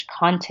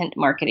content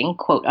marketing,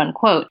 quote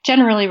unquote,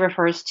 generally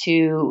refers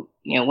to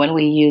when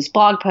we use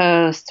blog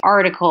posts,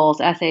 articles,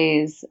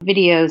 essays,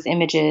 videos,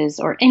 images,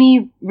 or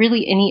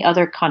any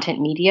other content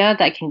media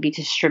that can be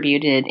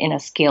distributed in a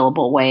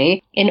scalable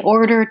way in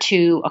order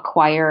to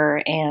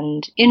acquire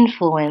and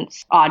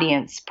influence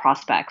audience,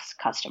 prospects,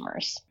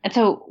 customers. And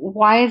so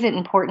why is it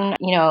important?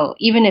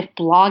 Even if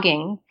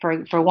blogging,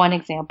 for one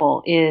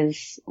example,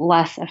 is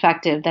less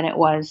effective than it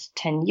was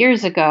 10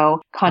 years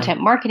ago,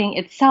 content marketing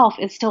itself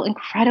is still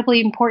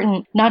incredibly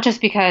important, not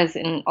just because,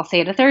 and I'll say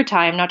it a third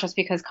time, not just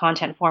because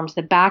content forms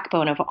the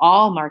backbone of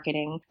all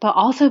marketing, but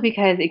also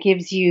because it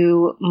gives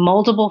you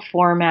multiple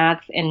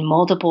formats and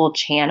multiple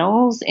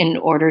channels in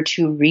order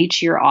to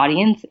reach your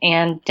audience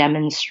and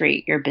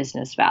demonstrate your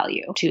business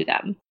value to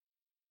them.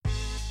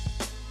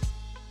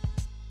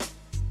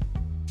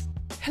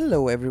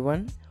 Hello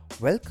everyone,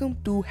 welcome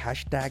to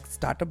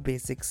 #Startup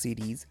Basics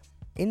series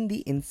in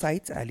the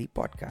Insights Alley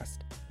podcast,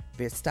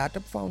 where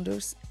startup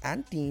founders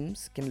and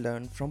teams can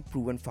learn from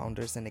proven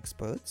founders and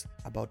experts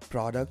about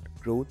product,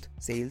 growth,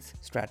 sales,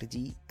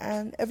 strategy,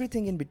 and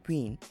everything in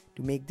between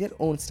to make their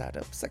own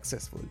startup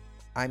successful.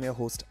 I'm your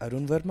host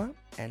Arun Verma,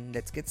 and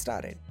let's get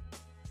started.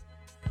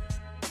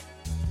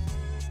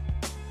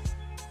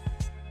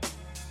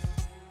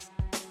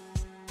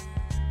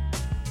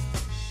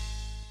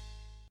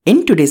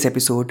 In today's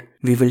episode,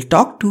 we will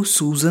talk to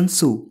Susan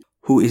Su,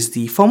 who is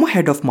the former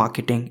head of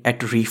marketing at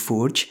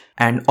Reforge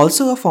and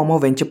also a former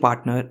venture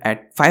partner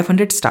at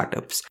 500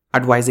 Startups,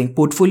 advising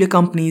portfolio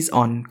companies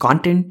on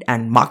content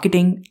and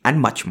marketing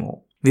and much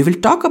more. We will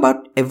talk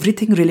about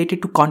everything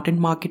related to content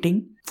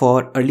marketing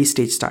for early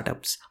stage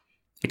startups,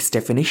 its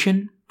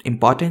definition,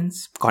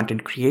 importance,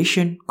 content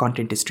creation,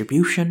 content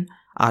distribution,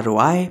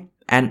 ROI,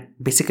 and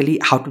basically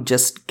how to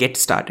just get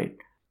started.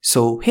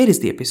 So here is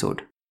the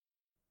episode.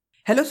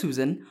 Hello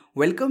Susan,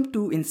 welcome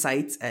to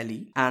Insights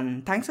Alley,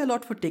 and thanks a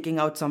lot for taking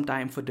out some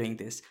time for doing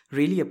this.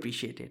 Really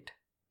appreciate it.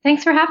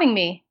 Thanks for having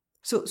me.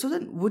 So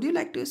Susan, would you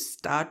like to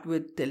start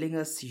with telling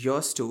us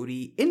your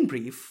story in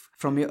brief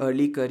from your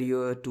early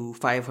career to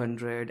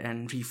 500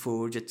 and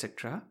Reforge,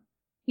 etc.?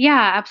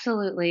 Yeah,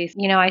 absolutely.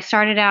 I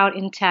started out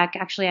in tech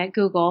actually at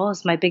Google. It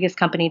was my biggest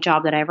company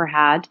job that I ever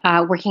had,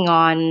 working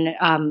on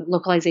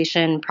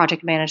localization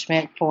project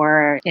management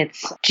for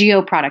its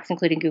geo products,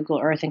 including Google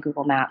Earth and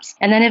Google Maps.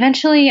 And then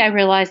eventually I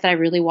realized that I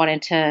really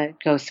wanted to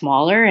go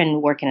smaller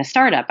and work in a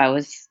startup. I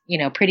was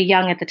pretty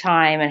young at the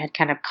time and had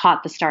kind of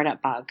caught the startup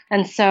bug.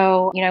 And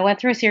so, I went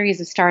through a series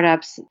of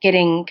startups,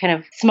 getting kind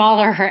of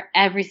smaller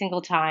every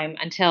single time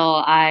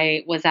until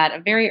I was at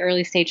a very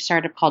early stage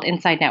startup called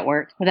Inside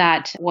Network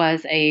that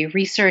was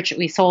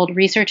we sold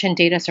research and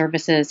data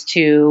services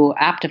to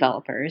app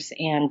developers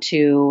and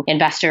to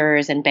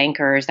investors and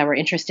bankers that were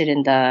interested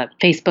in the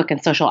Facebook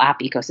and social app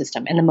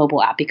ecosystem and the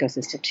mobile app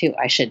ecosystem too,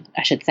 I should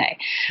say.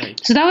 Right.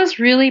 So that was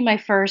really my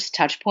first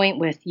touch point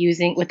with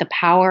the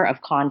power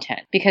of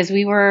content, because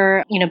we were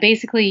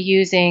basically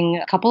using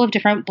a couple of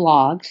different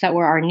blogs that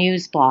were our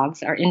news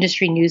blogs, our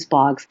industry news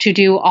blogs, to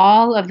do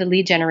all of the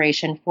lead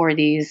generation for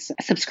these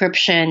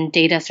subscription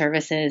data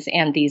services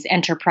and these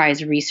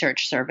enterprise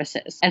research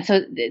services. And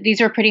so these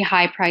are pretty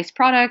high priced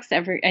products,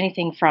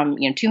 anything from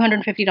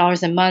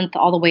 $250 a month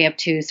all the way up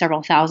to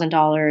several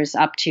 $1,000s,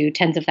 up to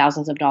tens of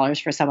thousands of dollars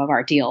for some of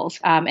our deals.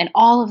 And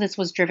all of this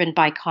was driven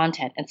by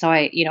content. And so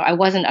I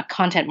wasn't a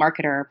content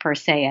marketer per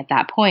se at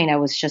that point. I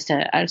was just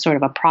a sort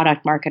of a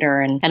product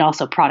marketer and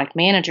also product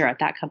manager at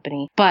that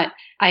company. But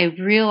I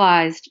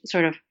realized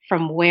sort of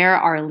from where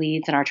our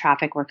leads and our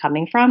traffic were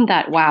coming from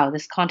that, wow,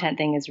 this content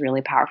thing is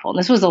really powerful. And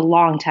this was a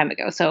long time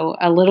ago. So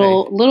a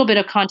little bit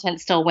of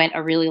content still went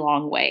a really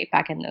long way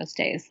back in those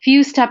days. A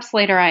few steps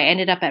later, I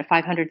ended up at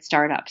 500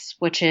 Startups,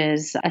 which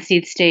is a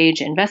seed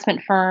stage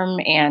investment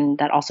firm. And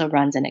that also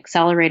runs an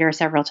accelerator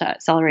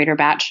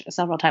batch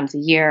several times a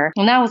year.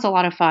 And that was a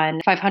lot of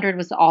fun. 500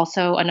 was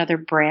also another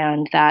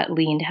brand that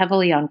leaned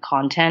heavily on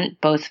content,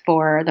 both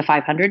for the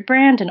 500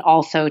 brand and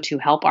also to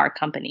help our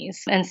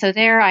companies. And so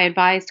there I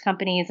advised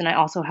companies, and I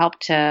also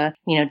helped to,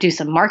 do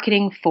some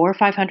marketing for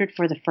 500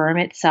 for the firm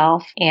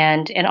itself,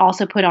 and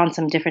also put on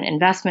some different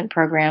investment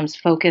programs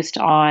focused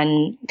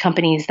on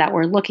companies that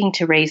were looking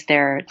to raise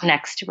their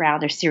next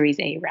round, their Series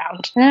A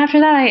round. And after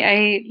that,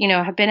 I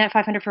have been at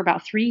 500 for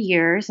about 3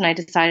 years, and I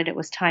decided it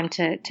was time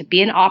to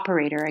be an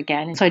operator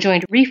again. And so I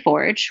joined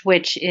Reforge,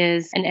 which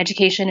is an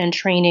education and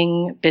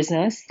training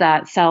business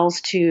that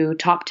sells to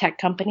top tech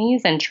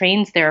companies and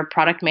trains their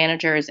product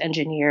managers,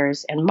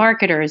 engineers, and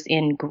marketers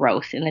in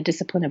growth, in the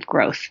discipline of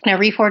growth. Now,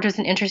 Reforge was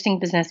an interesting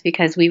business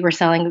because we were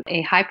selling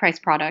a high price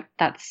product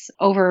that's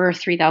over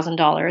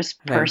 $3,000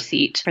 per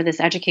seat for this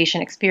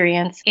education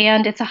experience.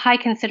 And it's a high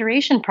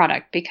consideration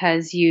product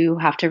because you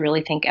have to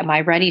really think, am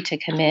I ready to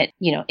commit,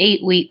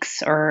 8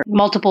 weeks or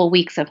multiple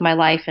weeks of my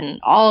life and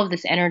all of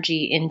this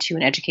energy into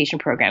an education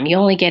program? You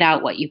only get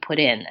out what you put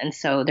in. And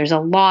so there's a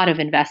lot of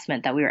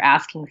investment that we were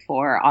asking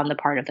for on the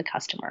part of the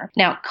customer.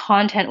 Now,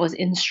 content was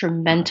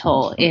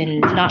instrumental in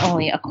not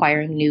only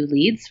acquiring new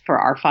leads for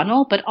our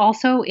funnel, but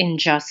also in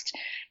just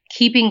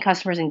keeping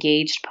customers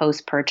engaged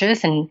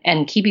post-purchase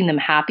and keeping them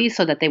happy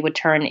so that they would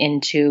turn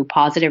into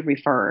positive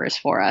referrers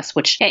for us,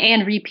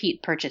 and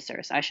repeat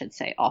purchasers, I should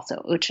say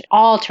also, which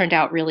all turned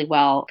out really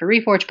well for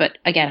Reforge. But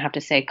again, I have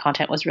to say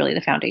content was really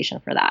the foundation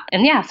for that.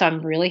 And yeah, so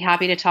I'm really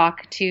happy to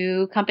talk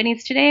to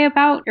companies today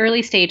about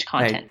early stage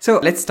content. Right. So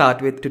let's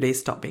start with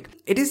today's topic.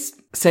 It is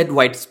said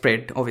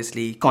widespread,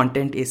 obviously,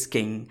 content is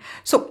king.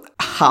 So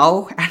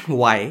how and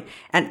why,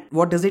 and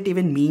what does it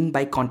even mean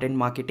by content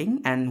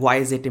marketing, and why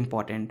is it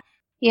important?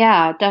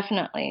 Yeah,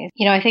 definitely.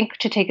 I think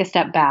to take a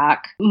step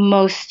back,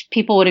 most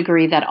people would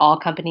agree that all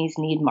companies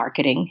need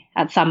marketing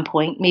at some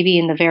point. Maybe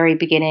in the very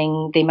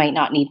beginning, they might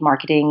not need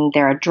marketing.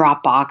 They're a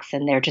Dropbox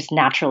and they're just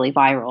naturally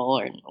viral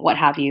or what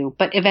have you.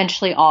 But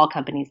eventually, all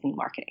companies need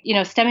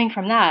marketing. Stemming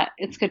from that,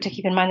 it's good to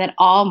keep in mind that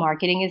all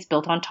marketing is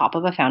built on top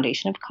of a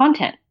foundation of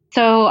content.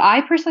 So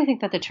I personally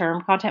think that the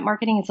term content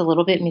marketing is a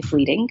little bit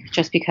misleading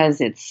just because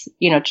it's,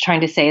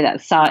 trying to say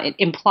that it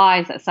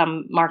implies that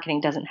some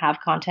marketing doesn't have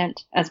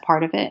content as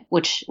part of it,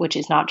 which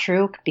is not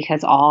true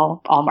because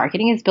all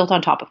marketing is built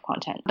on top of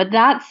content. But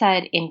that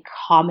said, in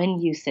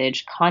common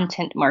usage,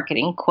 content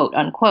marketing, quote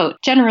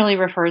unquote, generally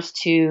refers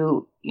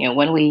to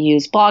when we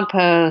use blog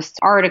posts,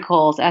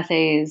 articles,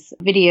 essays,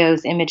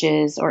 videos,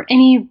 images, or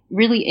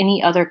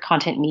any other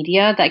content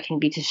media that can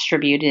be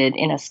distributed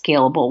in a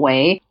scalable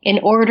way in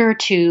order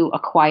to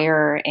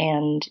acquire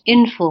and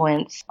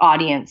influence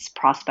audience,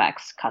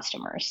 prospects,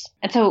 customers.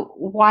 And so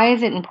why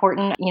is it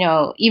important?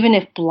 Even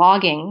if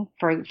blogging,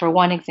 for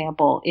one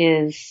example,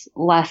 is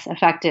less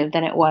effective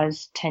than it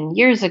was 10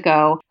 years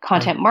ago,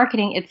 content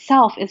marketing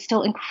itself is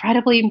still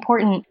incredibly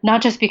important,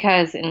 not just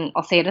because, and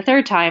I'll say it a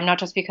third time, not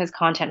just because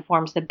content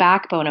forms the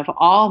backbone of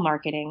all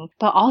marketing,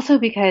 but also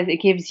because it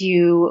gives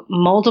you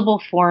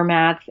multiple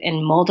formats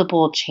and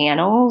multiple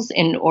channels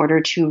in order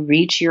to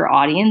reach your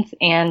audience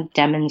and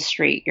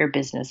demonstrate your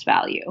business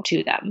value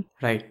to them.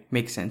 Right.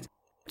 Makes sense.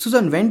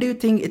 Susan, when do you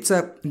think it's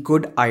a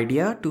good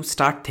idea to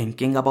start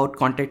thinking about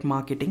content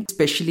marketing,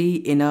 especially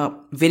in a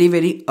very,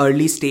 very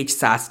early stage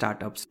SaaS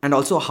startups? And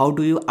also, how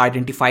do you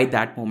identify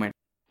that moment?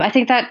 I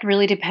think that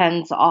really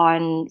depends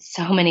on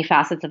so many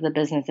facets of the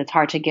business. It's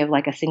hard to give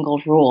like a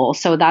single rule.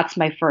 So that's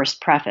my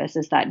first preface,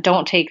 is that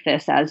don't take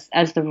this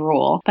as the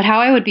rule. But how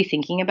I would be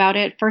thinking about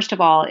it, first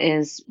of all,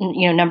 is,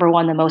 number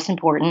one, the most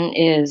important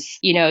is,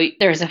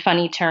 there's a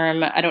funny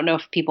term. I don't know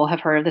if people have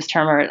heard of this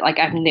term or like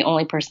I'm the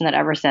only person that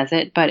ever says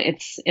it, but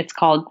it's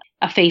called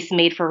a face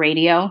made for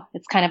radio.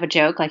 It's kind of a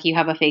joke, like you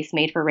have a face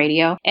made for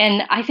radio.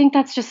 And I think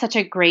that's just such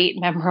a great,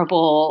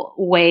 memorable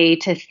way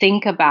to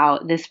think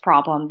about this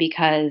problem,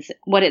 because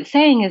what it's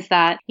saying is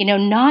that,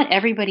 not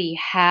everybody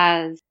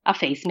has a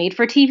face made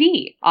for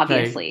TV,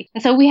 obviously. Right.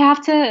 And so we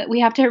have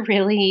to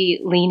really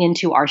lean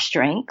into our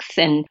strengths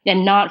and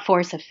not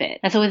force a fit.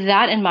 And so with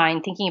that in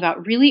mind, thinking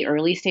about really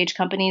early stage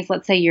companies,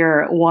 let's say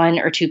you're one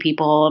or two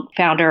people,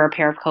 founder or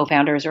pair of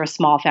co-founders or a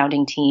small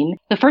founding team.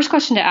 The first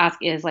question to ask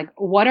is like,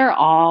 what are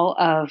all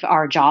of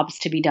our jobs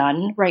to be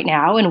done right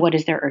now, and what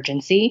is their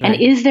urgency? Right.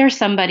 And is there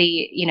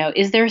somebody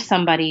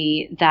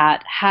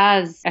that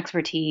has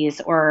expertise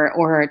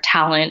or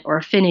talent or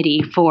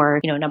affinity for,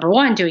 number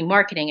one, doing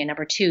marketing, and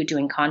number two,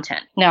 doing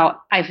content?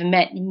 Now, I've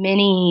met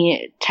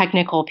many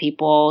technical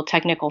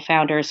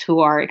founders who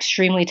are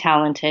extremely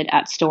talented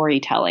at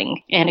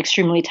storytelling and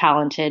extremely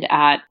talented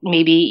at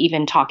maybe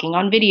even talking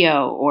on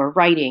video or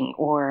writing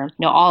or,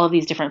 all of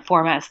these different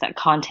formats that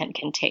content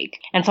can take.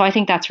 And so I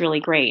think that's really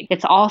great.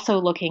 It's also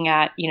looking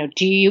at,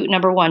 do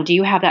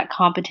you have that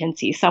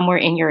competency somewhere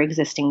in your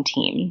existing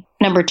team?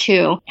 Number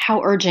two,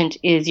 how urgent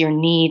is your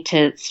need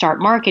to start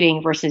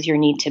marketing versus your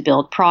need to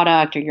build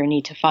product or your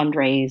need to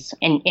fundraise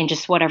and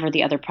just whatever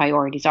the other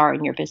priorities are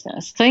in your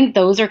business? So I think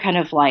those are kind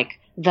of like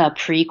the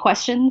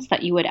pre-questions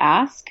that you would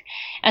ask.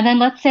 And then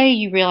let's say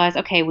you realize,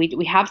 okay,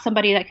 we have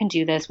somebody that can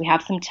do this, we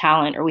have some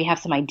talent, or we have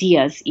some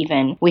ideas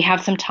even, we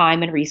have some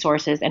time and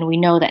resources, and we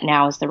know that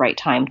now is the right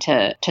time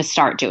to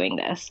start doing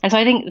this. And so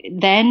I think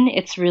then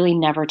it's really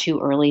never too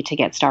early to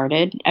get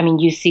started. I mean,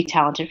 you see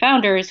talented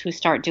founders who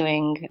start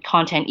doing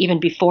content even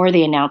before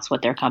they announce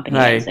what their company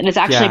is. And it's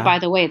actually, by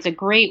the way, it's a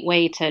great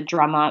way to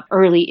drum up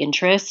early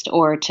interest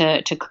or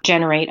to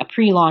generate a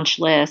pre-launch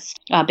list,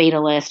 a beta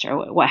list,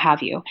 or what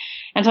have you.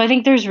 And so I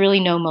think there's really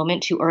no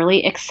moment too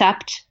early,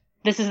 except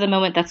this is the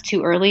moment that's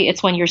too early.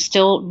 It's when you're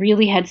still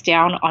really heads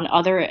down on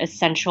other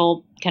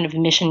essential kind of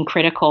mission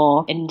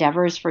critical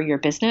endeavors for your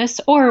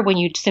business, or when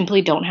you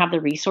simply don't have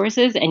the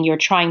resources and you're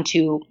trying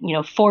to,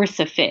 force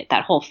a fit,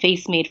 that whole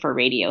face made for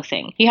radio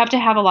thing. You have to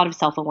have a lot of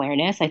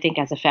self-awareness, I think,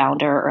 as a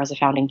founder or as a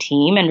founding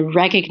team, and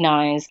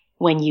recognize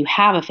when you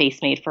have a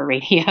face made for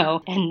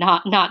radio and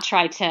not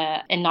try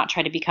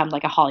to become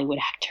like a Hollywood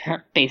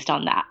actor based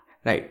on that.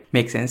 Right.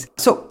 Makes sense.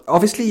 So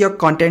obviously your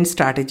content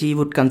strategy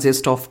would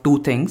consist of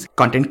two things,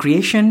 content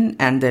creation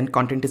and then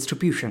content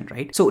distribution,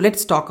 right? So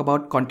let's talk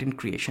about content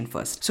creation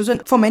first. So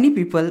for many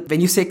people, when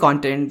you say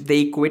content,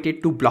 they equate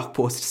it to blog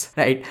posts,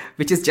 right?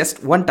 Which is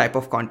just one type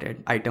of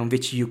content item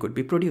which you could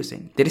be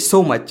producing. There is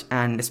so much,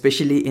 and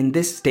especially in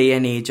this day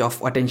and age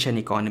of attention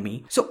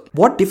economy. So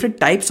what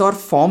different types or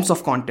forms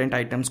of content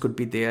items could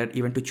be there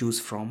even to choose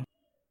from?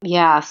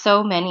 Yeah,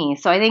 so many.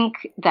 So I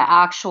think the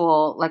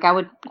actual, I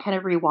would kind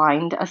of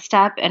rewind a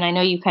step. And I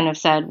know you kind of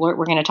said we're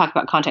going to talk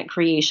about content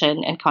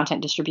creation and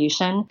content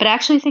distribution, but I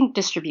actually think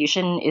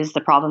distribution is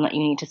the problem that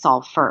you need to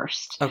solve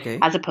first, okay,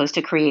 as opposed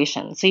to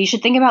creation. So you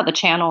should think about the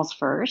channels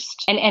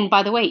first. And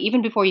by the way,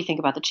 even before you think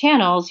about the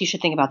channels, you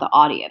should think about the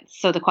audience.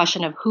 So the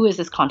question of who is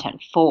this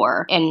content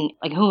for, and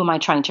who am I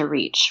trying to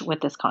reach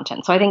with this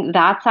content? So I think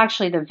that's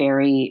actually the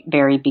very,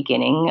 very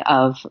beginning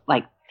of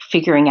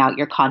figuring out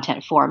your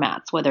content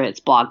formats, whether it's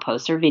blog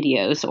posts or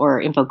videos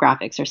or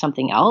infographics or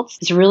something else.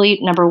 It's really,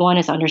 number one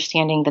is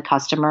understanding the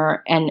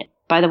customer. And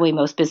by the way,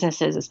 most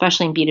businesses,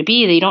 especially in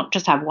B2B, they don't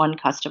just have one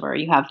customer.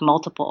 You have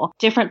multiple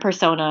different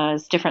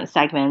personas, different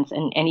segments,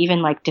 and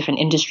even different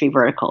industry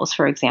verticals,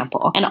 for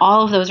example. And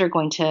all of those are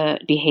going to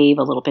behave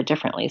a little bit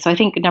differently. So I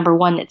think number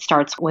one, it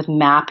starts with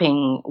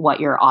mapping what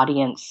your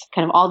audience,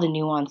 kind of all the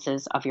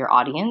nuances of your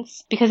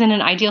audience. Because in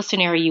an ideal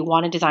scenario, you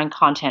want to design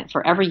content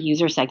for every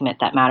user segment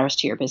that matters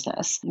to your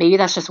business. Maybe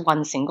that's just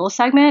one single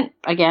segment.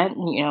 Again,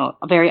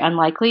 very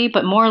unlikely,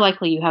 but more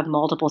likely you have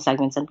multiple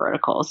segments and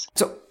verticals.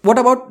 So what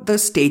about the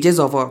stages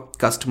of a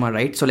customer,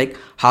 right? So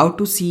how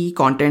to see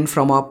content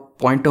from a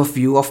point of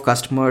view of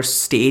customer's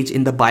stage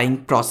in the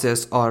buying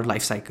process or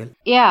life cycle?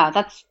 Yeah,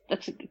 that's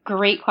a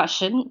great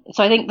question.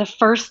 So I think the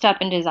first step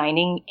in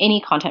designing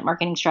any content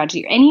marketing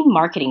strategy, or any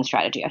marketing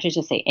strategy, I should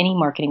just say any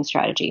marketing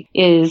strategy,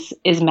 is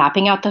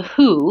mapping out the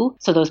who,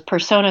 so those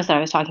personas that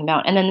I was talking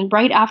about. And then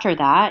right after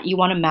that, you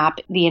want to map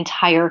the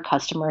entire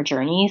customer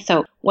journey.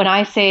 So when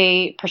I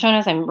say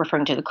personas, I'm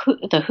referring to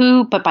the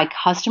who, but by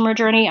customer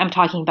journey, I'm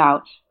talking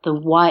about the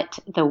what,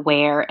 the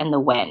where, and the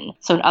when.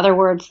 So in other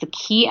words, the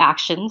key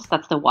actions,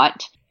 that's the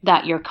what,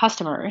 that your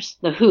customers,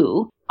 the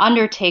who,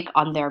 undertake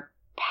on their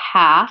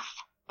path,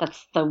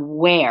 that's the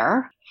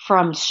where,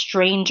 from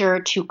stranger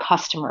to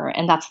customer,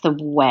 and that's the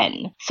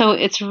when. So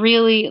it's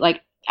really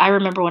I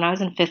remember when I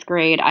was in 5th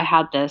grade, I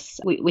had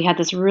we had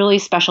this really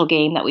special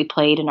game that we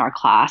played in our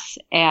class,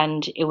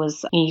 and it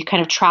was, you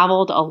kind of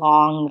traveled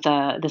along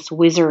this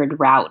wizard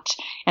route,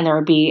 and there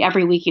would be,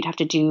 every week you'd have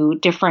to do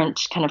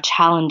different kind of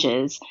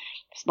challenges,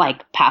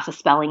 like pass a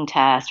spelling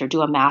test or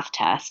do a math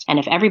test. And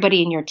if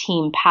everybody in your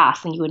team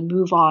passed, then you would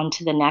move on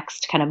to the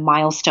next kind of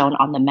milestone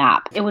on the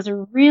map. It was a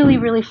really,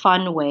 really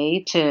fun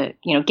way to,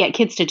 get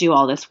kids to do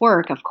all this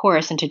work, of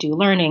course, and to do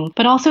learning,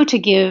 but also to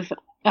give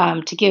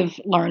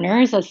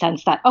learners a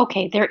sense that,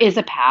 okay, there is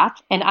a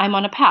path and I'm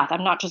on a path.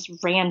 I'm not just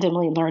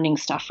randomly learning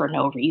stuff for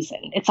no reason.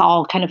 It's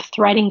all kind of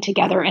threading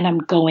together and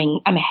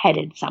I'm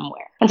headed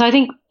somewhere. And so I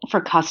think for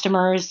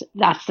customers,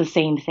 that's the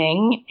same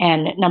thing.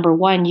 And number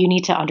one, you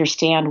need to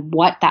understand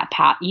what that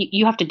path,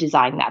 you have to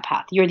design that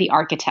path. You're the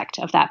architect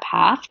of that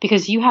path,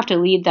 because you have to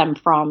lead them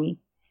from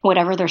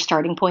whatever their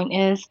starting point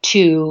is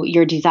to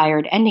your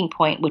desired ending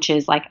point, which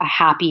is a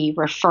happy,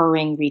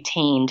 referring,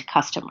 retained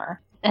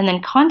customer. And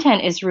then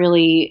content is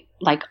really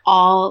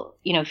all,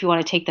 if you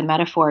want to take the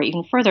metaphor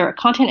even further,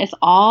 content is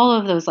all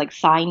of those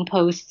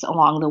signposts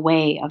along the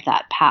way of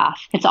that path.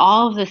 It's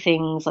all of the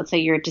things, let's say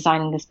you're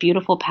designing this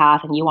beautiful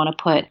path and you want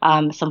to put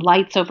some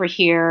lights over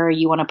here,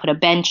 you want to put a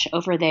bench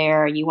over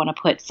there, you want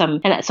to put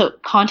so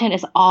content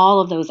is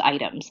all of those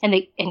items.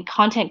 And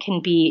content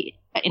can be,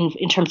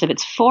 in terms of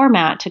its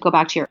format, to go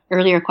back to your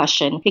earlier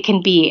question, it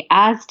can be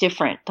as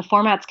different. The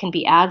formats can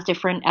be as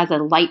different as a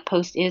light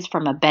post is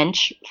from a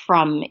bench,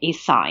 from a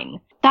sign.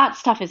 That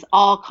stuff is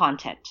all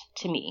content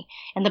to me.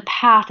 And the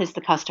path is the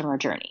customer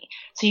journey.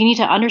 So you need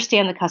to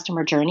understand the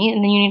customer journey,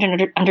 and then you need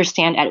to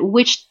understand at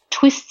which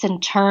twists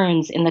and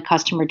turns in the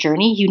customer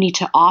journey you need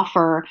to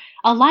offer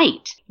a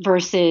light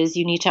versus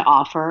you need to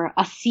offer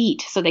a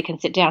seat so they can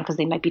sit down because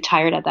they might be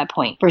tired at that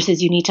point,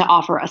 versus you need to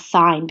offer a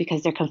sign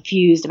because they're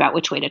confused about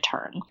which way to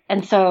turn.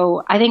 And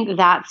so I think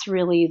that's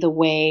really the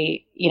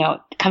way,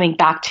 coming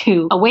back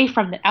to away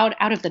from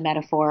out of the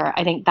metaphor,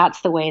 I think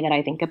that's the way that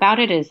I think about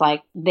it, is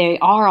they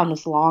are on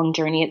this long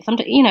journey. It's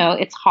something,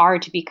 it's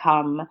hard to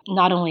become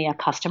not only a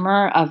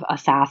customer of a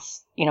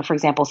SaaS, for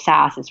example,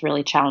 SaaS is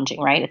really challenging,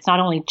 right? It's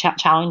not only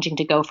challenging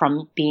to go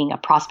from being a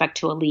prospect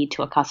to a lead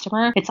to a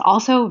customer, it's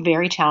also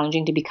very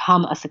challenging to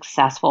become a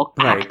successful,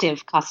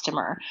 active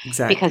customer.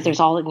 Exactly. Because there's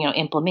all,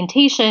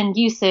 implementation,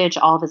 usage,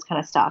 all this kind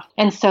of stuff.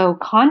 And so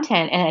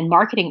content and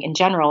marketing in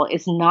general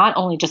is not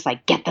only just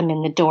get them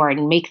in the door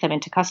and make them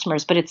into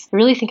customers, but it's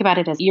really think about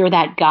it as you're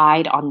that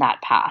guide on that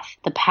path.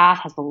 The path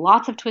has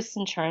lots of twists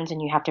and turns,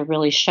 and you have to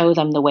really show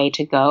them the way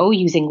to go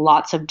using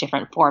lots of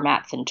different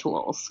formats and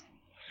tools.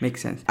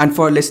 Makes sense. And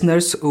for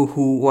listeners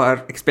who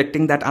are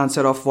expecting that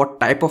answer of what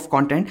type of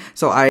content,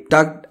 so I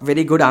dug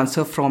very good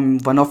answer from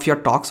one of your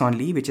talks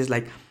only, which is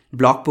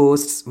blog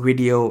posts,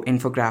 video,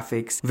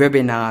 infographics,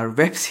 webinar,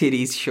 web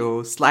series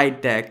show,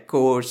 slide deck,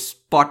 course,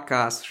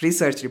 podcast,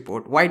 research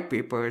report, white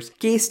papers,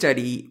 case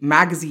study,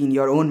 magazine,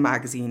 your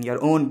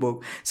own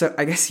book. So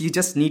I guess you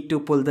just need to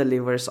pull the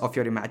levers of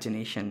your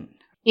imagination.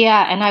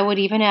 Yeah, and I would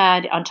even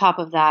add on top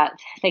of that,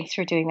 thanks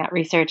for doing that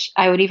research,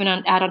 I would even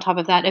add on top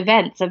of that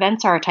events.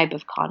 Events are a type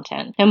of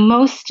content. And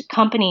most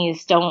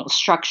companies don't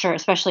structure,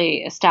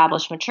 especially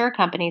established, mature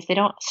companies, they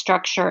don't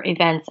structure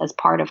events as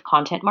part of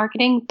content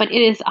marketing, but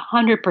it is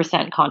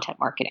 100% content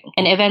marketing.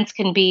 And events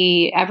can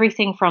be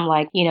everything from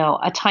like,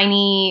 a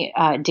tiny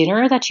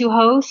dinner that you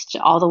host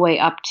all the way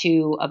up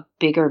to a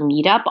bigger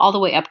meetup, all the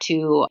way up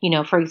to,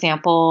 for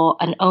example,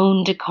 an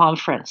owned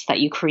conference that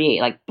you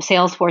create, like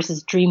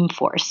Salesforce's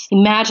Dreamforce.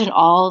 Imagine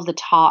all of the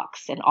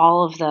talks and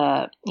all of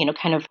the,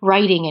 kind of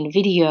writing and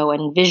video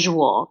and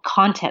visual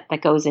content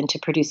that goes into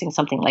producing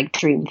something like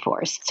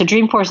Dreamforce. So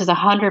Dreamforce is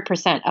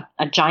 100%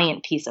 a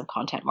giant piece of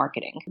content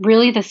marketing.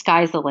 Really, the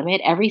sky's the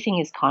limit. Everything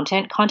is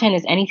content. Content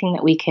is anything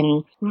that we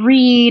can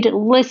read,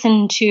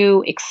 listen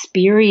to,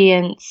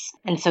 experience.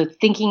 And so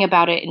thinking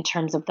about it in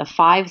terms of the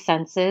five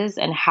senses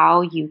and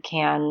how you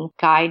can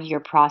guide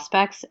your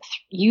prospects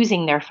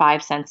using their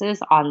five senses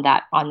on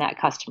that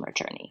customer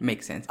journey.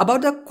 Makes sense.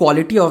 About the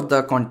quality of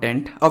the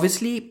content,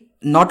 obviously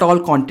not all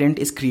content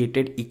is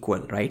created equal,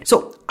 right?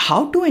 So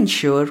how to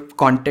ensure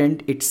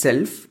content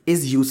itself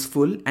is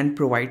useful and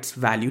provides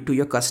value to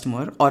your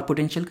customer or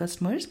potential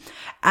customers,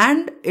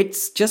 and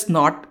it's just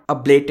not a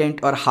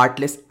blatant or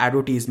heartless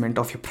advertisement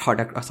of your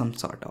product or some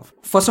sort of.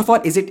 First of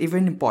all, is it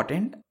even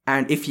important?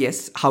 And if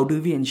yes, how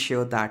do we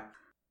ensure that?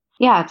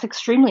 Yeah, it's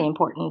extremely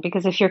important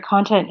because if your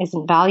content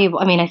isn't valuable,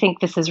 I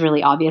think this is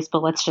really obvious,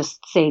 but let's just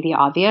say the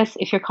obvious.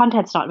 If your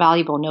content's not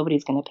valuable,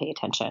 nobody's going to pay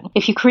attention.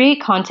 If you create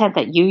content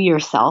that you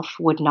yourself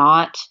would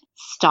not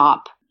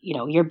stop,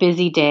 your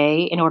busy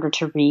day in order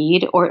to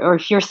read, or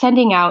if you're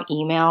sending out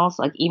emails,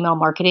 like email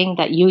marketing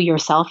that you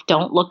yourself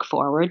don't look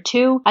forward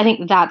to, I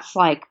think that's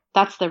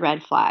the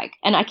red flag.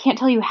 And I can't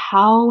tell you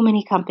how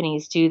many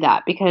companies do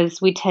that because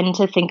we tend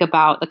to think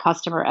about the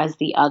customer as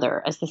the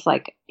other, as this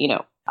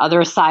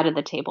other side of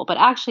the table. But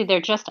actually, they're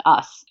just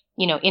us,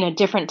 in a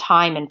different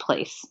time and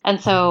place.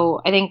 And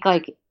so I think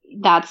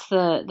that's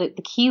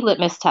the key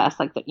litmus test,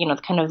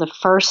 kind of the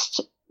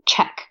first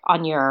check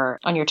on your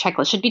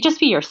checklist should just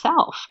be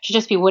yourself. Should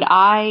just be, would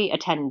I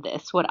attend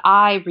this? Would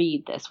I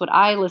read this? Would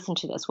I listen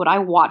to this? Would I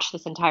watch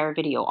this entire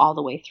video all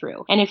the way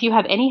through? And if you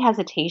have any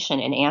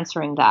hesitation in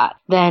answering that,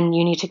 then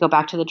you need to go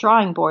back to the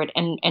drawing board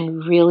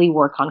and really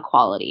work on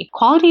quality.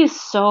 Quality is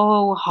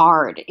so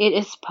hard. It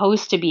is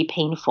supposed to be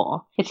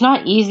painful. It's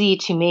not easy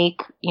to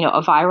make,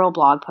 a viral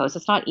blog post.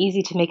 It's not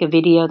easy to make a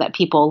video that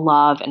people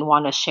love and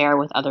want to share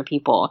with other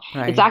people.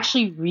 Right. It's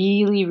actually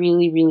really,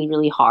 really, really,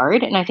 really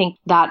hard. And I think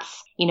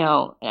that's,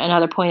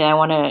 another point that I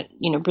want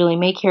to, really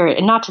make here,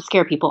 and not to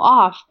scare people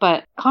off,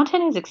 but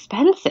content is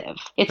expensive.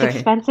 It's right.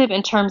 Expensive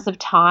in terms of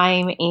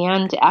time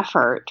and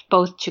effort,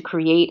 both to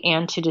create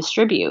and to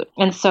distribute.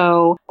 And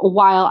so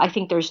while I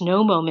think there's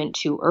no moment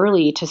too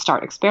early to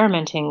start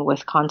experimenting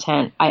with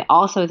content, I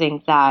also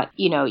think that,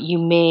 you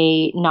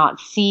may not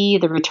see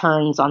the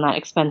returns on that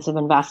expensive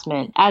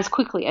investment as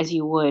quickly as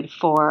you would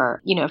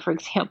for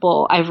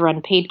example, I've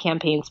run paid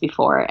campaigns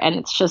before, and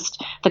it's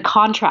just the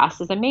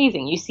contrast is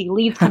amazing. You see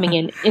leads coming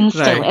in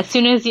instantly right. as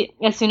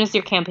soon as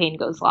your campaign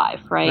goes live,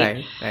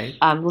 right?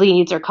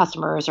 Leads or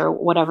customers or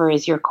whatever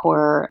is your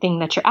core thing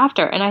that you're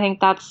after. And I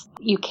think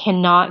you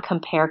cannot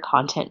compare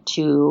content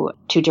to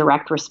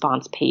direct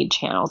response paid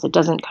channels. It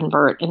doesn't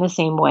convert in the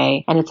same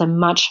way, and it's a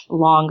much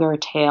longer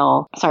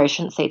tail. Sorry, I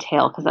shouldn't say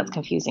tail because that's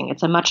confusing.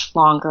 It's a much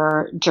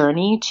longer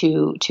journey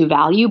to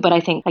value, but I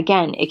think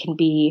again it can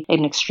be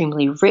an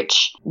extremely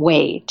rich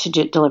way to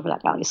deliver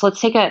that value. So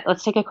let's take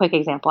a quick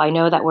example. I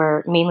know that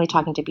we're mainly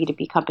talking to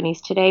B2B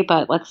companies today,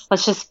 but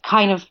let's just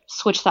kind of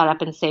switch that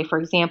up and say, for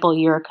example,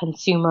 you're a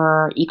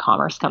consumer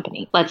e-commerce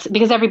company.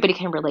 Because everybody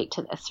can relate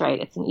to this, right?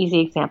 It's an easy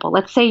example.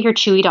 Let's say you're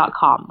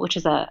Chewy.com, which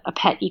is a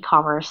pet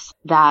e-commerce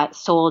that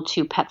sold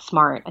to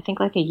PetSmart, I think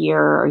like a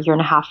year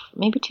and a half,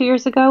 maybe 2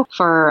 years ago,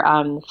 for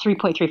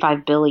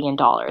 $3.35 billion.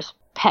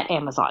 Pet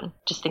Amazon.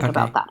 Just think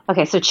about that.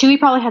 Okay, so Chewy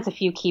probably has a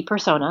few key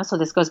personas. So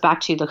this goes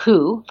back to the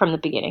who from the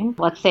beginning.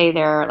 Let's say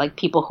they're like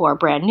people who are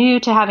brand new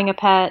to having a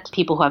pet,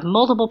 people who have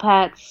multiple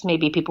pets,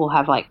 maybe people who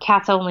have like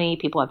cats only,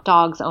 people who have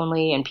dogs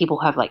only, and people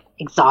who have like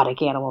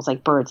exotic animals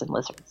like birds and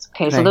lizards.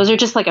 Okay, so those are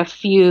just like a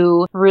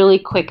few really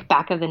quick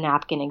back of the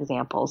napkin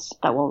examples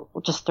that we'll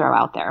just throw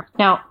out there.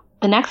 Now,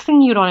 the next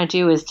thing you'd want to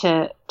do is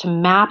to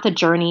map the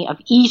journey of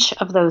each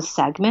of those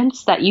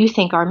segments that you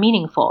think are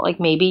meaningful. Like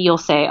maybe you'll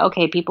say,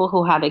 okay, people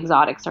who have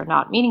exotics are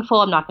not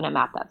meaningful. I'm not going to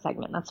map that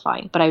segment. That's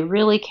fine. But I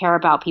really care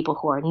about people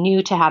who are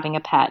new to having a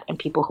pet and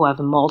people who have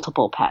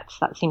multiple pets.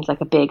 That seems like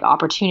a big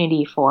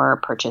opportunity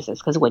for purchases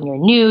because when you're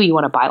new, you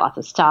want to buy lots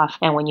of stuff.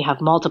 And when you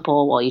have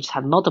multiple, well, you just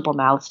have multiple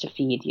mouths to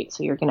feed you.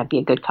 So you're going to be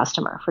a good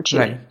customer for Chewy.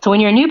 Right. So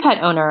when you're a new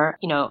pet owner,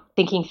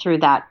 thinking through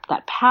that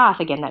path,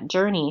 again, that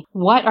journey,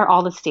 what are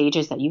all the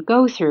stages that you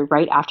go through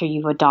right after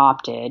you've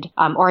adopted adopted,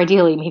 or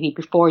ideally maybe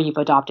before you've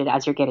adopted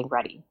as you're getting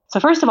ready. So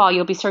first of all,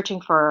 you'll be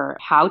searching for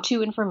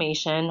how-to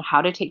information,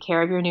 how to take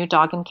care of your new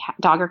dog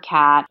or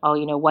cat.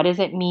 Oh, what does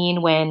it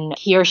mean when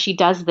he or she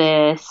does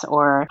this?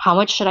 Or how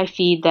much should I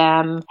feed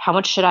them? How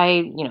much should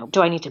I,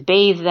 do I need to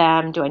bathe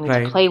them? Do I need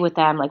to play with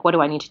them? Like, what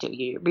do I need to do?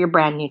 You're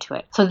brand new to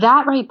it. So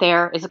that right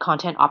there is a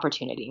content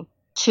opportunity.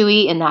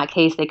 Chewy, in that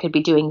case, they could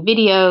be doing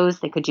videos,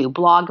 they could do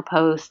blog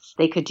posts,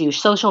 they could do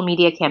social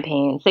media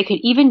campaigns. They could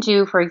even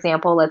do, for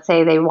example, let's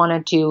say they want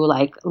to do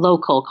like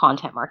local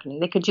content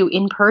marketing. They could do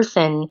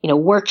in-person,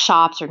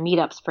 workshops or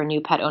meetups for new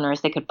pet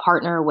owners. They could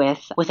partner with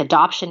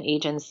adoption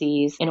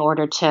agencies in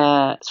order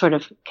to sort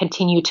of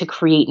continue to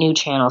create new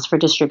channels for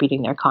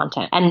distributing their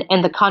content. And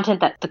the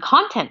content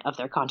of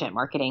their content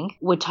marketing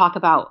would talk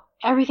about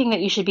everything that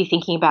you should be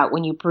thinking about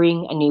when you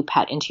bring a new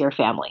pet into your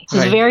family. So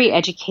it's very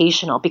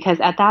educational, because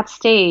at that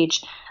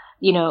stage,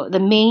 the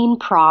main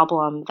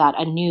problem that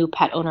a new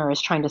pet owner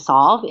is trying to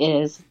solve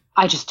is,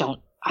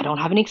 I don't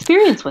have any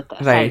experience with this.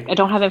 Right. I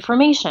don't have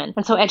information.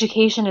 And so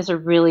education is a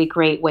really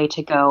great way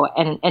to go,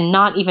 and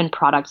not even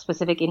product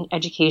specific in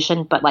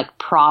education, but like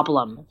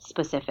problem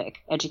specific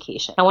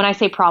education. And when I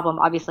say problem,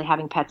 obviously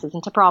having pets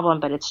isn't a problem,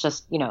 but it's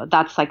just,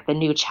 that's like the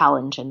new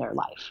challenge in their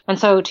life. And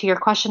so to your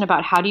question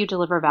about how do you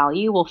deliver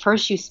value? Well,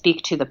 first you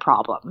speak to the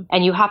problem,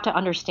 and you have to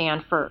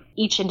understand for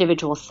each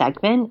individual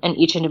segment and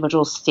each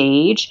individual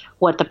stage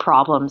what the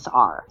problems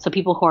are. So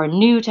people who are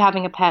new to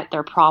having a pet,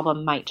 their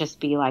problem might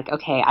just be like,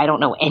 okay, I don't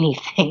know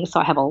anything. So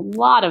I have a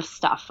lot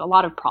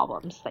of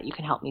problems that you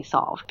can help me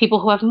solve. People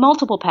who have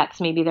multiple pets,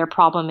 maybe their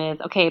problem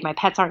is, okay, my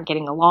pets aren't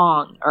getting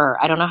along, or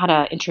I don't know how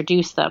to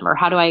introduce them, or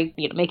how do I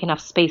make enough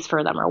space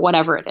for them, or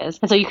whatever it is.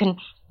 And so you can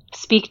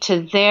speak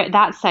to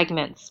that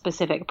segment's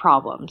specific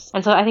problems.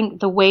 And so I think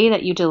the way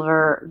that you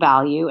deliver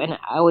value, and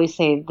I always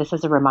say this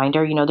as a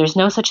reminder, there's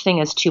no such thing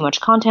as too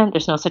much content.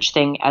 There's no such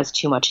thing as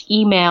too much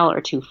email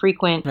or too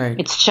frequent. Right.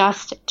 It's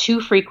just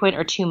too frequent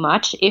or too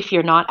much if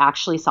you're not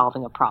actually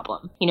solving a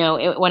problem.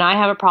 When I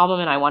have a problem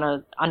and I want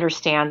to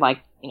understand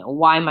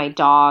why my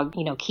dog,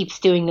 keeps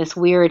doing this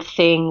weird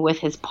thing with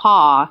his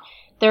paw,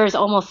 there's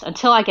almost,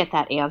 until I get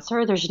that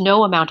answer, there's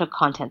no amount of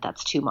content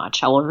that's too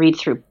much. I will read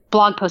through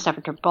blog post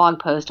after blog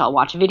post. I'll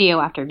watch video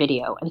after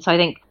video. And so I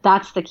think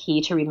that's the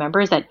key to remember,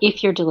 is that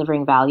if you're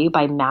delivering value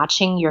by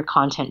matching your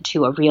content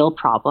to a real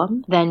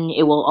problem, then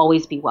it will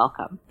always be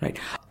welcome. Right.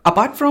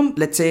 Apart from,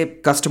 let's say,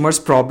 customers'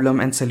 problem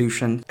and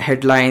solution,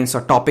 headlines or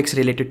topics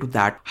related to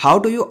that, how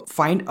do you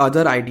find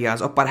other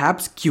ideas or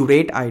perhaps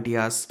curate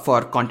ideas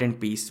for content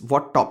piece?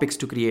 What topics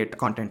to create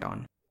content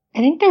on? I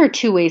think there are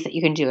two ways that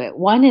you can do it.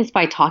 One is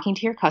by talking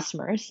to your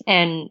customers,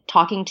 and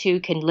talking to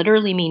can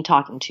literally mean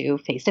talking to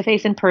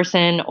face-to-face in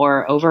person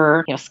or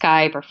over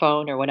Skype or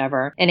phone or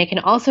whatever. And it can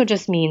also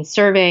just mean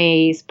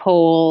surveys,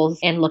 polls,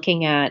 and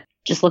looking at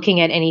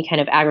any kind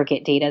of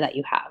aggregate data that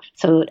you have.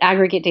 So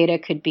aggregate data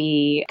could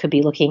be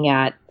looking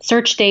at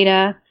search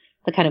data,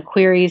 the kind of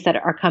queries that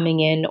are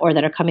coming in or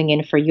that are coming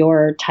in for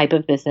your type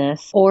of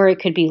business. Or it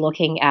could be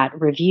looking at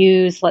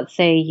reviews. Let's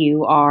say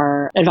you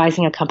are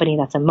advising a company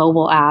that's a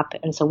mobile app.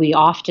 And so we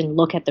often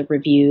look at the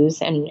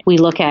reviews, and we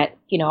look at,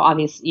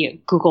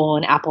 obviously Google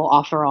and Apple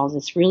offer all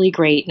this really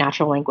great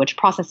natural language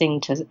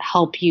processing to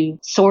help you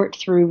sort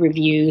through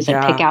reviews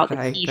and pick out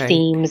the key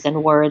themes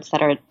and words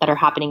that are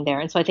happening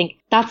there. And so I think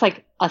that's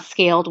like a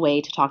scaled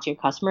way to talk to your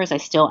customers. I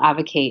still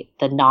advocate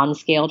the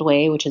non-scaled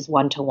way, which is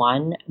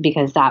one-to-one,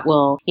 because that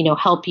will,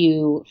 help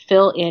you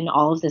fill in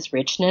all of this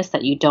richness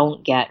that you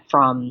don't get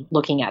from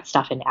looking at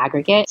stuff in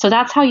aggregate. So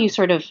that's how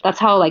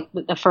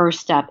the first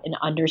step in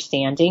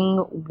understanding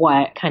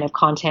what kind of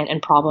content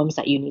and problems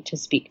that you need to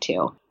speak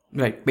to.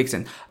 Right, makes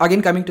sense.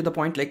 Again, coming to the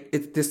point,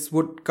 this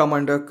would come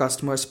under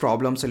customers'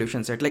 problem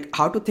solution set.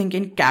 How to think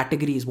in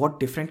categories, what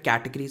different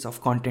categories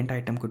of content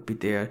item could be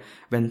there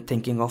when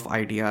thinking of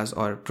ideas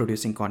or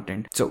producing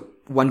content. So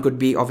one could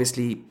be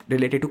obviously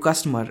related to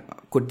customer.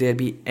 Could there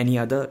be any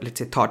other, let's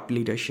say, thought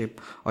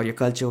leadership or your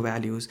culture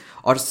values,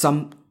 or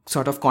some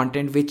sort of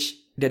content which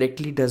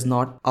directly does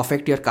not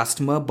affect your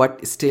customer,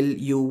 but still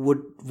you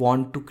would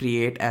want to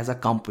create as a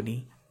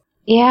company?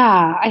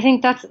 Yeah, I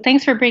think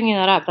thanks for bringing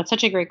that up. That's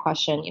such a great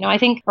question. I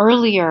think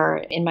earlier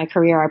in my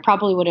career, I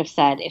probably would have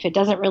said, if it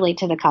doesn't relate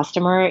to the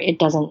customer, it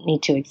doesn't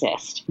need to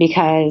exist,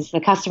 because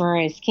the customer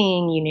is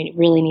king. You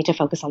really need to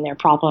focus on their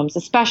problems,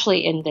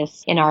 especially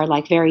in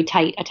our very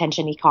tight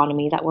attention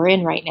economy that we're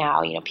in right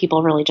now.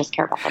 People really just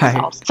care about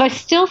themselves. Right. So I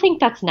still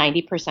think that's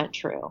 90%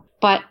 true.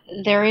 But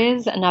there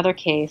is another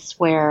case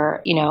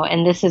where,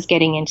 and this is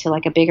getting into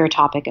a bigger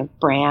topic of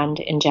brand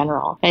in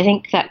general. I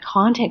think that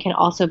content can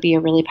also be a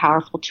really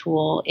powerful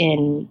tool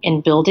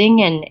in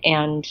building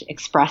and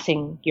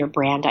expressing your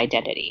brand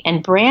identity.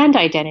 And brand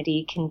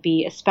identity can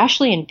be,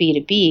 especially in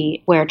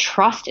B2B, where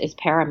trust is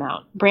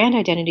paramount, brand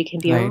identity can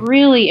be a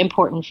really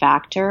important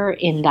factor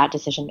in that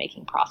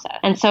decision-making process.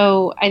 And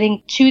so I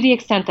think to the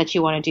extent that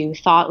you want to do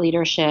thought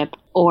leadership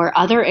or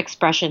other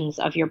expressions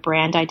of your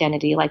brand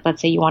identity,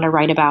 let's say you want to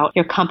write about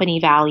your company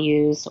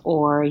values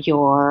or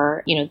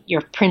your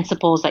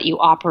principles that you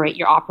operate,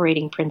 your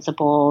operating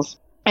principles,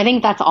 I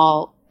think that's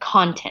all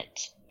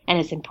content. and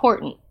it's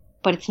important,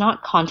 but it's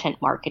not content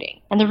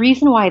marketing. And the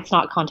reason why it's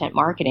not content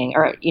marketing,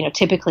 or,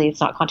 typically it's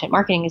not content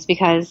marketing, is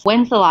because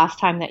when's the last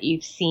time that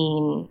you've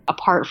seen,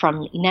 apart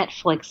from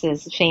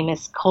Netflix's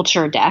famous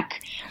culture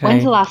deck,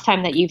 when's the last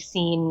time that you've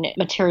seen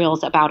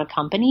materials about a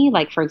company,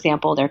 like, for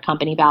example, their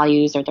company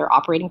values or their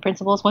operating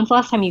principles? When's the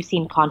last time you've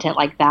seen content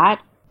like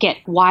that get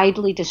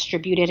widely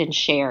distributed and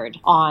shared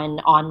on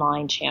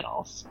online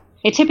channels?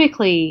 It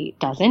typically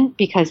doesn't,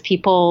 because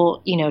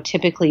people,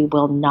 typically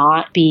will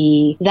not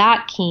be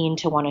that keen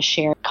to want to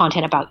share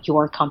content about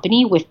your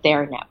company with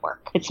their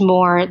network. It's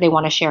more they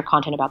want to share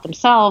content about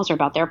themselves or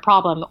about their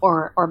problem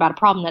or about a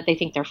problem that they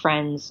think their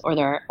friends or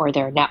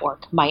their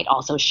network might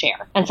also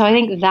share. And so I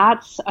think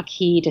that's a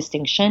key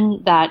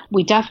distinction, that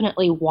we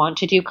definitely want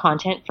to do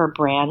content for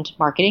brand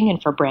marketing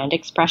and for brand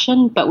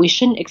expression, but we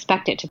shouldn't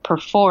expect it to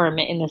perform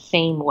in the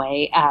same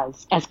way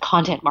as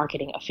content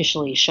marketing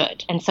officially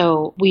should. And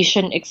so we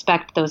shouldn't expect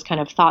those kind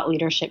of thought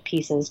leadership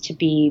pieces to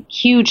be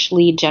huge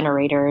lead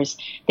generators.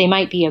 They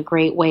might be a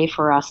great way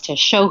for us to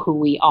show who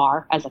we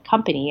are as a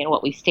company and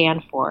what we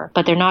stand for,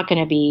 but they're not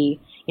going to be,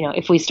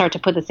 if we start to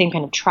put the same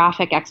kind of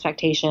traffic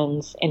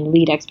expectations and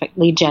lead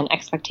gen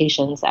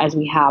expectations as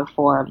we have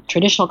for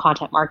traditional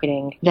content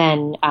marketing,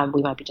 then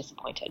we might be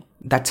disappointed.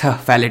 That's a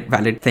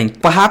valid thing.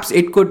 Perhaps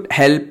it could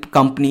help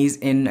companies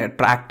in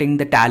attracting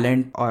the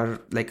talent,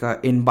 or like an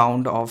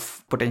inbound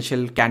of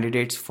potential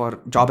candidates for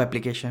job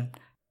application.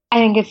 I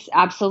think it's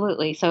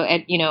absolutely. So,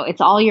 it's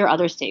all your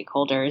other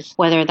stakeholders,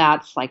 whether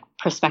that's like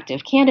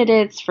prospective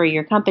candidates for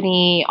your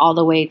company, all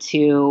the way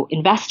to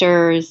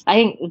investors. I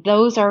think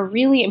those are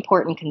really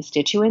important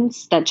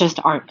constituents that just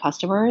aren't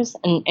customers.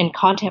 And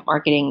content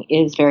marketing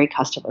is very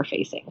customer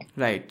facing.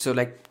 Right. So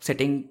like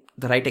setting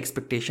the right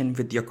expectation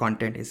with your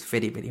content is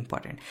very, very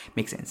important.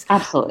 Makes sense.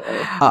 Absolutely.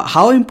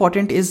 How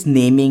important is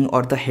naming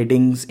or the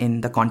headings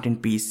in the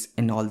content piece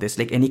in all this?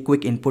 Like, any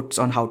quick inputs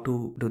on how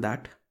to do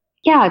that?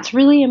 Yeah, it's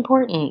really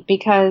important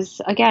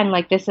because, again,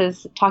 like, this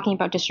is talking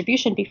about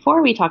distribution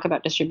before we talk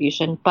about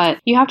distribution, but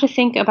you have to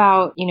think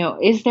about,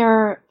 is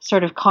there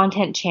sort of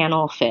content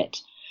channel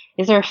fit?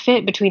 Is there a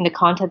fit between the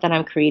content that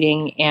I'm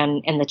creating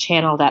and the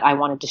channel that I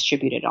want to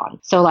distribute it on?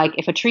 So, like,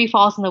 if a tree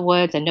falls in the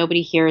woods and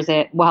nobody hears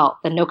it, well,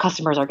 then no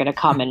customers are going to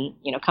come and,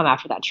 come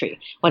after that tree.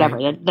 Whatever.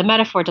 Right. The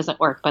metaphor doesn't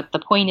work, but the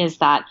point is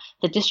that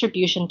the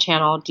distribution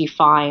channel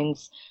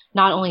defines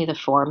not only the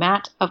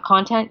format of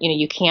content,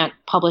 you can't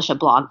publish a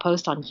blog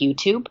post on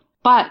YouTube,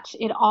 but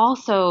it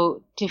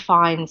also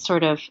defines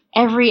sort of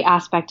every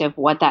aspect of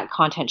what that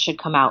content should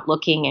come out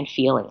looking and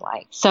feeling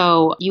like.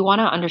 So you want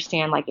to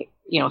understand, like,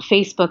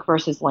 Facebook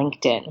versus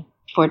LinkedIn,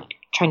 for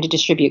trying to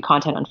distribute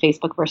content on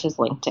Facebook versus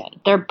LinkedIn.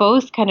 They're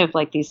both kind of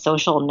like these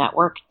social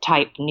network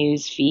type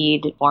news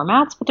feed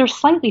formats, but they're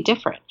slightly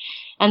different.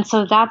 And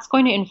so that's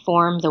going to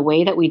inform the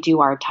way that we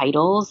do our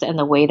titles and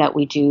the way that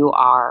we do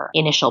our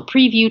initial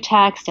preview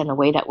text and the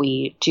way that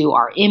we do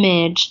our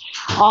image,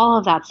 all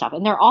of that stuff.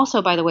 And there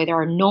also, by the way,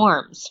 there are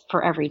norms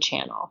for every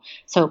channel.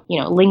 So,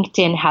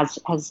 LinkedIn has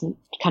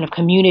kind of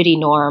community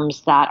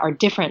norms that are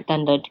different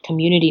than the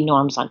community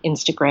norms on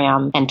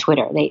Instagram and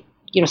Twitter. They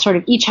sort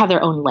of each have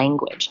their own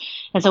language.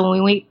 And so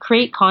when we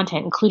create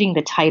content, including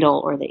the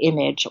title or the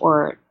image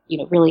or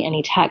really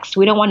any text,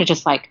 we don't want to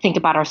just like think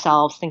about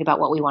ourselves, think about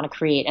what we want to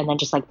create, and then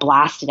just like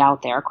blast it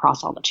out there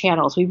across all the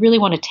channels. We really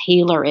want to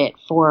tailor it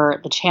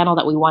for the channel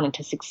that we want it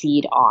to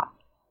succeed on.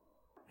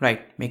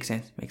 Right. Makes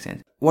sense.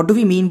 What do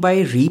we mean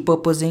by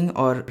repurposing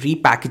or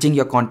repackaging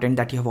your content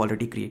that you have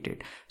already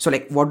created? So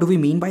like, what do we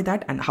mean by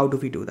that, and how do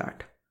we do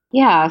that?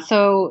 Yeah.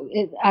 So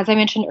as I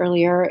mentioned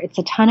earlier, it's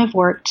a ton of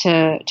work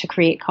to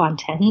create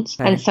content.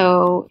 Right. And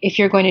so if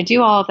you're going to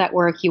do all of that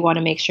work, you want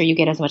to make sure you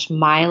get as much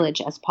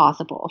mileage as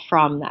possible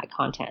from that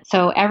content.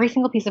 So every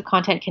single piece of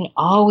content can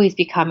always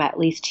become at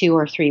least 2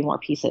 or 3 more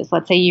pieces.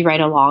 Let's say you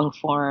write a long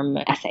form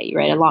essay, you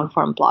write a long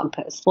form blog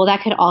post. Well,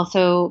 that could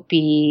also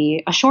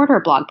be a shorter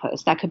blog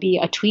post. That could be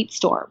a tweet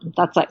storm.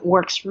 That's like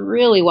works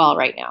really well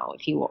right now.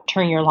 If you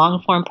turn your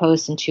long form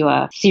post into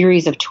a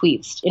series of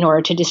tweets in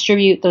order to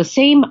distribute those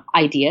same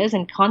ideas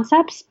and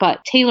concepts,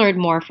 but tailored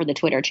more for the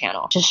Twitter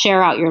channel. Just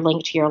share out your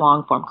link to your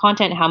long form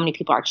content. How many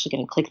people are actually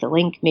going to click the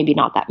link? Maybe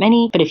not that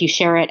many, but if you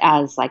share it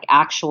as like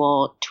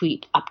actual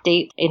tweet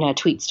update in a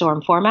tweet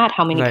storm format,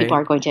 how many people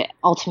are going to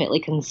ultimately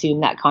consume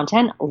that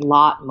content? A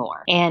lot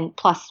more. And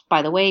plus,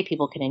 by the way,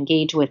 people can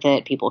engage with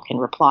it. People can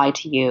reply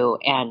to you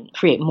and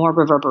create more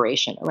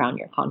reverberation around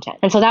your content.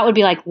 And so that would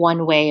be like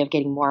one way of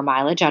getting more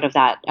mileage out of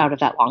that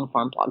long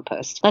form blog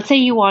post. Let's say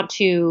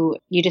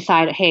you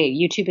decide, hey,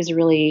 YouTube is a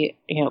really,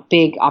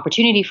 big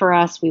opportunity for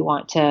us. We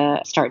want to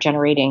start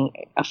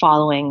generating a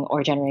following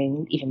or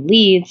generating even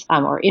leads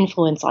or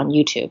influence on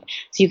YouTube.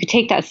 So you could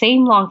take that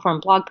same long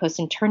form blog post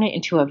and turn it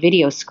into a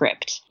video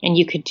script. And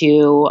you could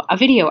do a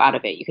video out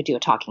of it. You could do a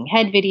talking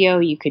head video.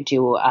 You could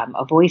do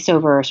a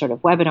voiceover sort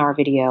of webinar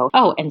video.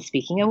 Oh, and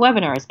speaking of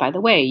webinars, by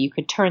the way, you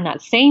could turn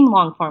that same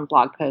long form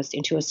blog post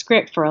into a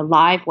script for a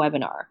live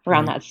webinar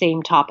around that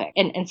same topic.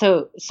 And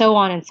so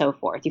on and so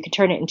forth. You could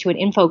turn it into an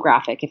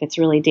infographic if it's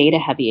really data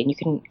heavy, and you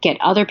can get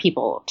other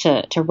people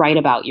to to write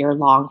about your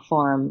long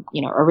form,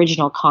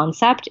 original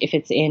concept if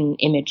it's in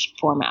image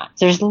format.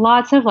 So there's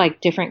lots of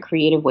like different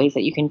creative ways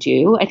that you can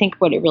do. I think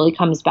what it really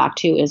comes back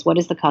to is what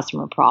is the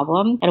customer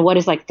problem and what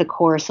is like the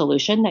core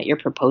solution that you're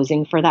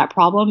proposing for that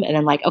problem. And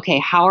then like, okay,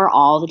 how are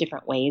all the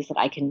different ways that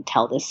I can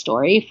tell this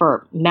story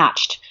for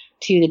matched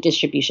to the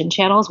distribution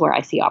channels where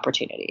I see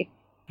opportunity?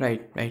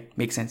 Right.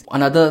 Makes sense.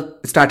 Another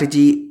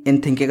strategy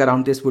in thinking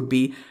around this would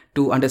be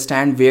to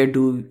understand where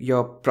do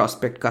your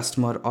prospect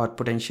customer or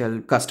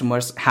potential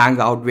customers hang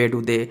out, where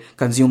do they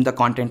consume the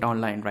content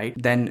online, right?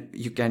 Then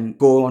you can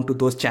go onto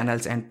those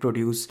channels and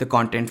produce the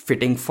content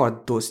fitting for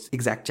those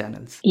exact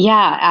channels.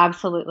 Yeah,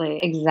 absolutely.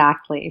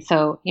 Exactly.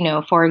 So,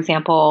 for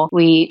example,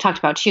 we talked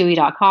about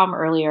Chewy.com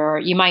earlier.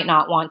 You might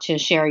not want to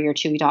share your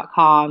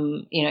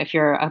Chewy.com, if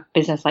you're a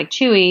business like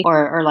Chewy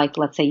or like,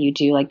 let's say you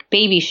do like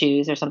baby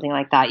shoes or something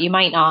like that. You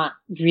might not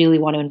really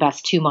want to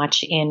invest too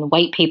much in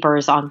white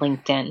papers on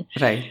LinkedIn.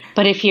 Right.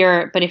 But if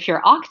you're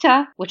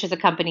Okta, which is a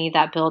company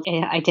that builds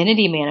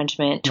identity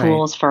management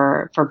tools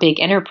for big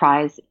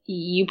enterprise,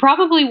 you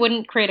probably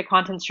wouldn't create a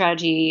content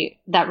strategy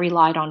that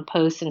relied on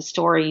posts and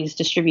stories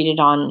distributed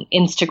on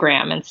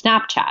Instagram and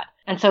Snapchat.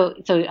 And so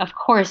of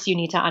course you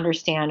need to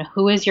understand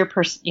who is your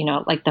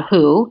like the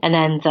who, and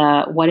then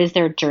what is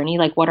their journey,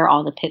 like what are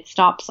all the pit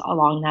stops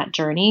along that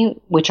journey,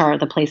 which are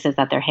the places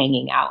that they're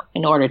hanging out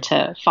in order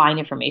to find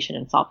information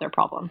and solve their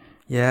problem.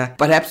 Yeah,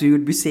 perhaps we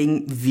would be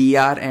seeing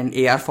VR and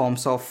AR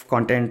forms of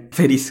content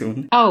very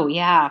soon. Oh,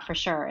 yeah, for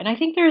sure. And I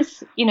think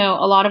there's,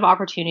 a lot of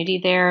opportunity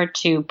there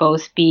to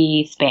both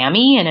be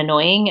spammy and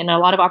annoying, and a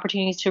lot of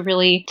opportunities to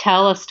really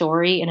tell a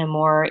story in a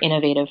more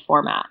innovative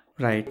format.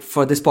 Right.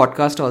 For this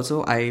podcast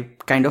also, I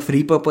kind of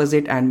repurpose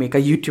it and make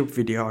a YouTube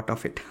video out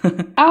of it.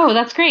 Oh,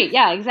 that's great.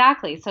 Yeah,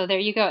 exactly. So there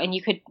you go. And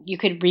you could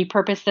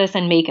repurpose this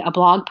and make a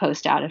blog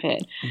post out of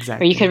it.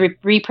 Exactly. Or you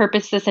could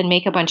repurpose this and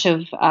make a bunch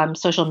of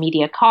social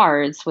media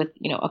cards with,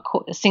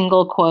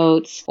 single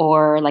quotes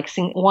or like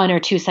one or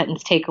two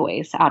sentence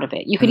takeaways out of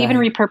it. You could even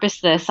repurpose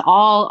this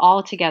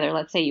all together.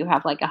 Let's say you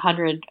have like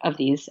 100 of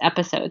these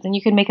episodes and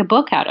you could make a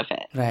book out of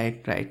it.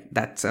 Right.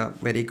 That's a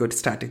very good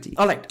strategy.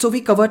 All right. So we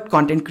covered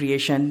content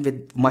creation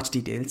with much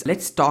details.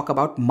 Let's talk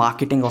about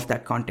marketing of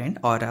that content,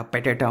 or a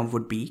better term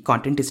would be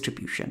content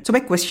distribution. So my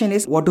question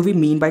is, what do we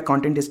mean by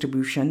content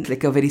distribution?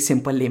 Like a very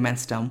simple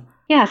layman's term.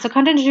 Yeah, so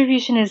content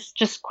distribution is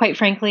just quite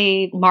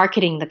frankly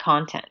marketing the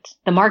content,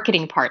 the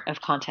marketing part of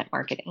content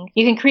marketing.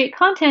 You can create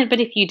content, but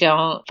if you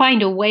don't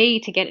find a way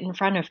to get in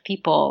front of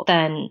people,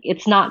 then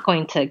it's not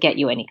going to get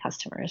you any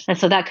customers. And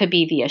so that could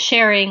be via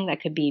sharing,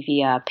 that could be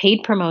via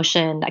paid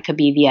promotion, that could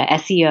be via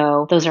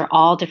SEO. Those are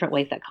all different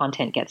ways that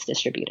content gets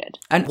distributed.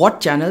 And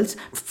what channels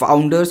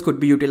founders could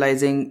be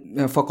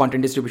utilizing for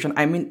content distribution?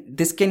 I mean,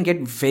 this can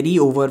get very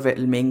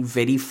overwhelming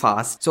very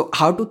fast. So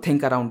how to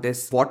think around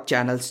this? What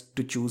channels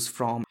to choose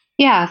from?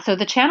 Yeah, so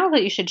the channel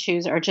that you should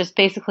choose are just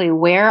basically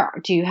where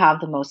do you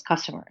have the most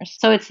customers?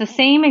 So it's the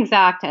same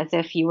exact as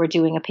if you were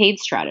doing a paid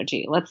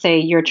strategy. Let's say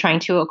you're trying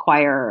to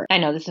acquire, I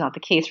know this is not the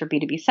case for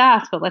B2B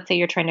SaaS, but let's say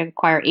you're trying to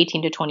acquire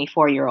 18 to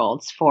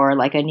 24-year-olds for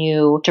like a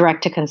new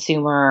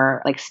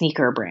direct-to-consumer like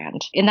sneaker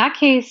brand. In that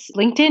case,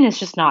 LinkedIn is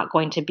just not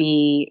going to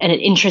be an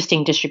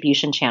interesting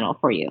distribution channel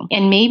for you.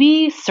 And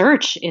maybe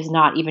search is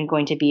not even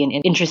going to be an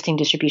interesting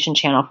distribution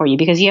channel for you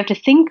because you have to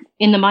think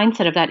in the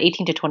mindset of that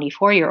 18 to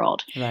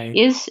 24-year-old. Right.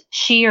 Is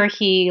she or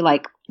he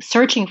like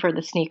searching for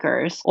the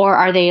sneakers, or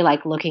are they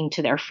like looking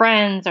to their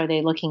friends? Are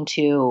they looking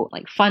to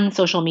like fun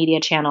social media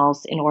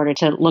channels in order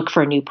to look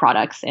for new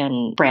products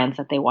and brands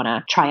that they want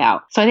to try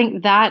out? So I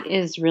think that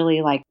is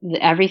really like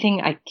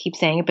everything. I keep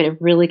saying it, but it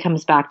really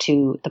comes back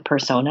to the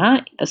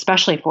persona,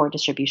 especially for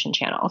distribution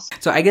channels.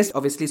 So I guess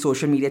obviously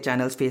social media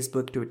channels,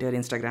 Facebook, Twitter,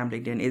 Instagram,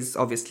 LinkedIn is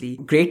obviously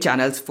great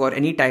channels for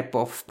any type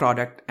of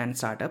product and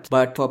startups.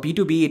 But for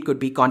B2B, it could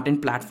be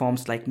content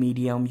platforms like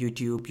Medium,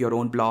 YouTube, your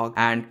own blog,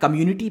 and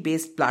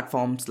community-based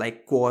platforms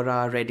like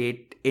Quora,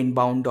 Reddit,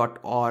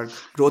 inbound.org,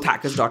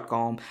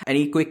 growthhackers.com.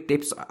 Any quick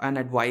tips and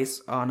advice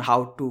on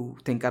how to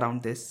think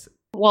around this?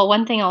 Well,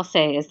 one thing I'll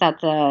say is that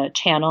the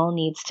channel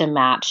needs to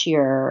match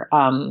your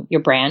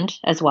brand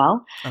as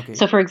well. Okay.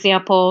 So for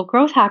example,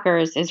 Growth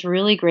Hackers is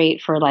really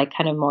great for like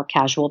kind of more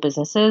casual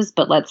businesses.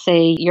 But let's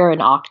say you're an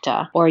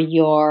Okta or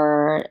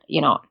you're,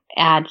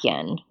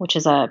 Adyen, which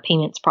is a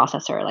payments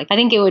processor. Like, I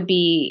think it would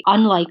be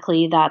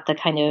unlikely that the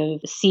kind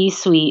of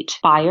C-suite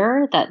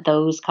buyer that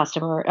those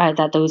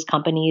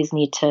companies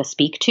need to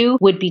speak to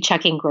would be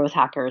checking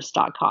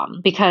growthhackers.com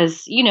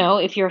because,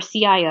 if you're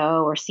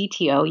CIO or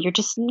CTO, you're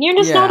just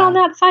not on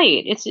that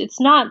site.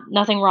 It's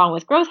nothing wrong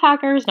with Growth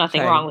Hackers,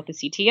 nothing wrong with the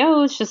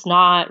CTO. It's just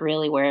not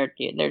really where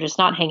they're just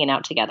not hanging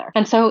out together.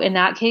 And so in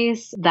that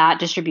case, that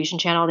distribution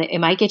channel, it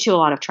might get you a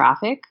lot of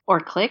traffic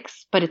or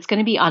clicks, but it's going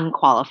to be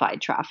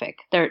unqualified traffic.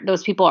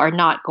 those people are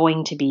not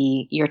going to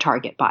be your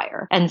target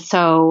buyer. And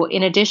so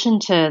in addition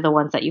to the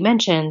ones that you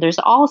mentioned, there's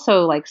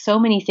also like so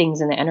many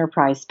things in the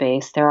enterprise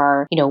space. There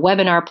are,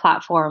 webinar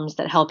platforms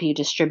that help you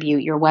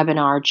distribute your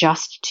webinar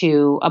just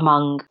to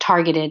among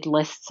targeted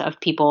lists of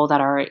people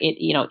that are,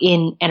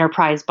 in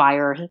enterprise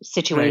buyer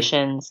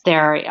situations. Right.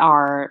 There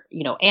are,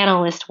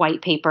 analyst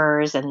white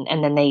papers, and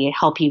then they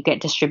help you get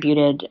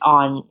distributed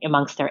on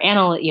amongst their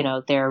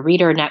their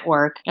reader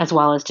network, as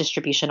well as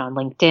distribution on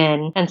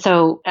LinkedIn. And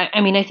so,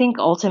 I think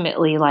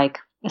ultimately, like,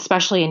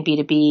 especially in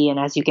B2B and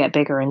as you get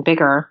bigger and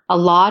bigger, a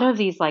lot of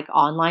these like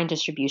online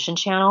distribution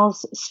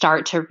channels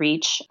start to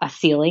reach a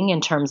ceiling in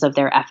terms of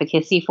their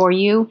efficacy for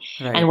you.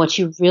 Right. And what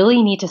you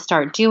really need to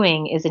start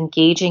doing is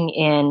engaging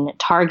in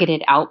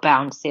targeted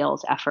outbound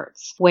sales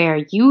efforts where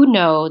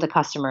the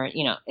customer,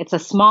 it's a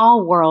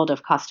small world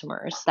of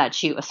customers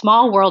a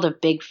small world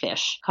of big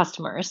fish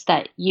customers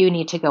that you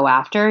need to go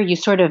after. You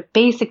sort of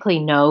basically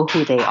know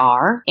who they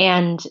are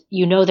and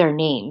you know their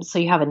names. So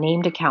you have a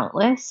named account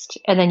list,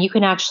 and then you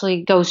can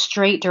actually go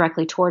straight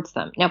directly towards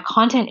them. Now,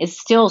 content is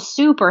still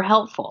super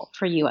helpful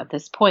for you at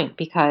this point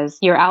because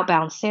your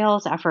outbound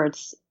sales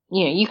efforts,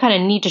 you kind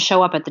of need to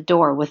show up at the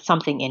door with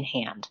something in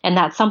hand. And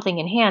that something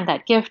in hand,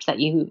 that gift that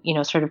you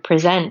sort of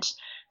present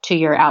to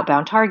your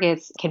outbound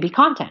targets can be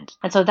content.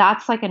 And so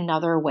that's like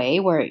another way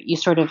where you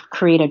sort of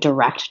create a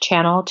direct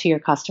channel to your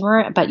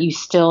customer, but you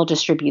still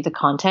distribute the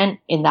content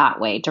in that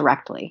way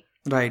directly.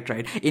 Right.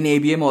 In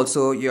ABM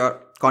also,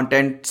 your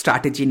content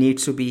strategy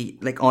needs to be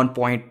like on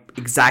point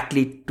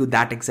exactly to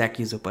that exact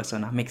user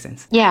persona. Makes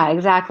sense. Yeah,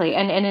 exactly.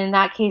 And in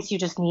that case, you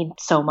just need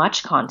so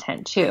much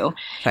content too.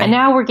 Right. And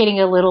now we're getting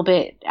a little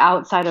bit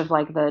outside of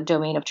like the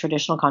domain of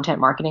traditional content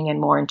marketing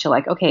and more into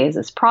like, okay, is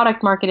this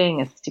product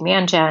marketing? Is this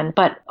demand gen?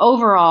 But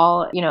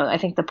overall, I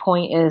think the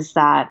point is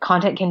that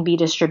content can be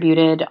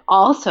distributed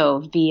also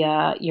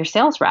via your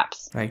sales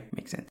reps. Right.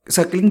 Makes sense.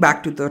 Circling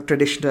back to the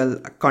traditional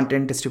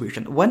content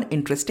distribution, one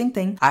interesting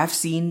thing I've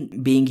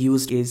seen being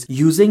used is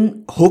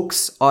using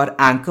hooks or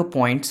anchor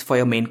points for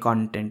your main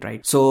content,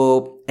 right?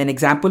 So an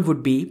example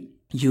would be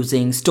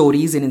using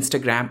stories in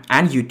Instagram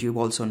and YouTube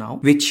also now,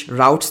 which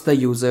routes the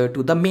user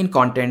to the main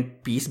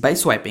content piece by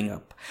swiping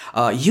up.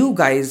 You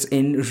guys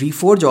in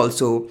Reforge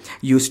also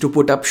used to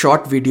put up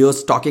short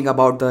videos talking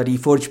about the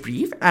Reforge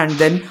brief, and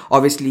then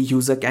obviously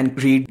user can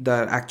read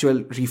the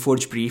actual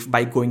Reforge brief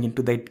by going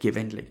into that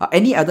given link.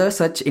 Any other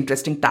such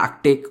interesting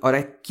tactic or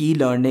a key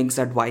learnings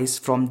advice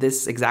from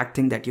this exact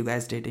thing that you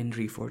guys did in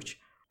Reforge?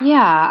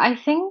 Yeah, I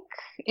think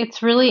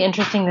it's really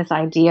interesting, this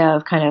idea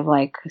of kind of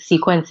like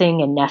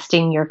sequencing and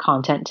nesting your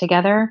content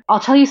together. I'll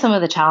tell you some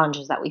of the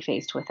challenges that we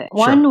faced with it.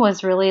 Sure. One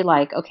was really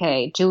like,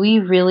 okay, do we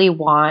really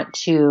want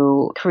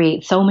to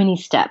create so many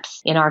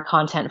steps in our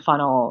content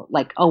funnel,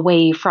 like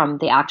away from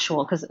the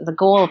actual, because the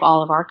goal of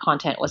all of our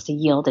content was to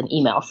yield an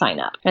email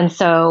sign up. And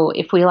so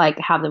if we like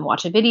have them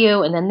watch a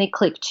video and then they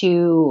click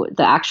to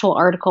the actual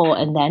article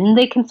and then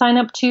they can sign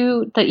up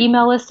to the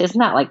email list, isn't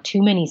that like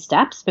too many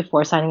steps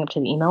before signing up to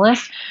the email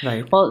list?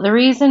 Right. Well, the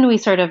reason we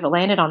sort of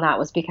landed on that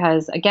was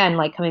because, again,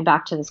 like coming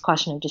back to this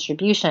question of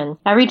distribution,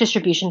 every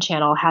distribution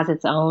channel has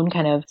its own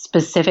kind of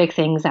specific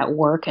things that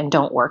work and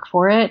don't work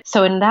for it.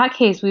 So in that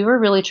case, we were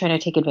really trying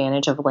to take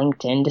advantage of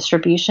LinkedIn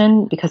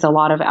distribution because a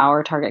lot of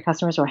our target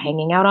customers were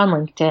hanging out on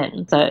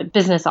LinkedIn, the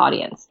business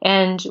audience.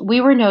 And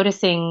we were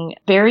noticing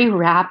very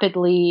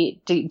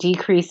rapidly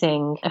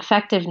decreasing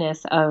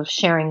effectiveness of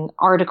sharing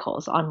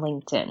articles on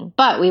LinkedIn.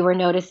 But we were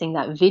noticing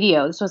that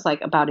video, this was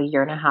like about a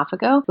year and a half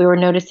ago, we were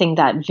noticing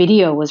that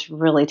video was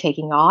really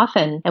taking off.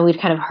 And we've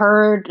kind of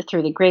heard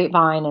through the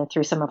grapevine and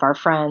through some of our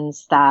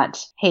friends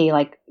that, hey,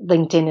 like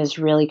LinkedIn is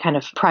really kind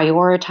of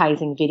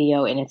prioritizing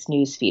video in its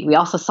newsfeed. We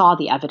also saw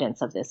the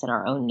evidence of this in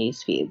our own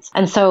news feeds.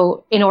 And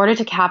so in order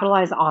to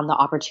capitalize on the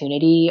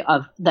opportunity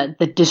of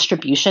the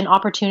distribution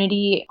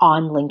opportunity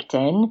on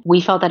LinkedIn,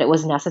 we felt that it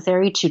was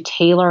necessary to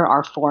tailor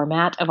our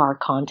format of our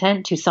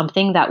content to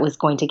something that was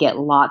going to get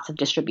lots of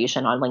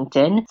distribution on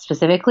LinkedIn,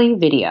 specifically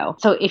video.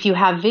 So if you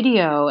have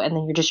video and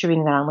then you're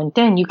distributing that on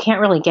LinkedIn, you can't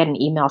really get an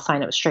email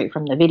sign up straight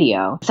from the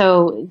video.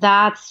 So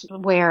that's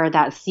where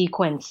that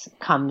sequence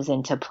comes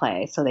into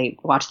play. So they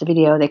watch the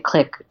video, they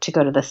click to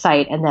go to the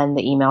site, and then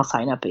the email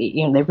sign up,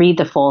 they read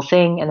the full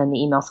thing, and then the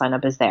email sign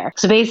up is there.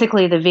 So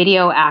basically the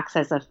video acts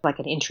as like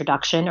an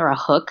introduction or a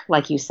hook,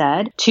 like you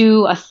said,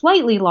 to a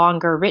slightly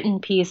longer written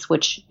piece,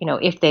 which,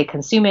 if they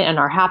consume it and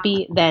are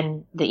happy,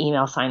 then the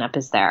email sign up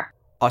is there.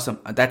 Awesome.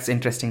 That's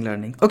interesting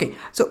learning. Okay,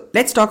 so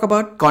let's talk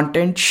about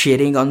content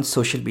sharing on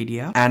social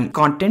media and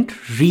content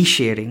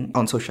resharing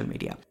on social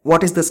media.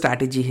 What is the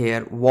strategy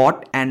here?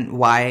 What and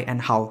why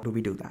and how do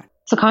we do that?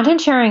 So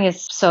content sharing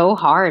is so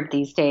hard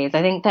these days.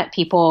 I think that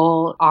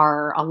people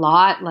are a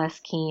lot less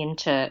keen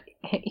to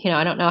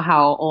I don't know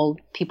how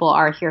old people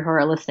are here who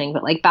are listening,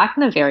 but like back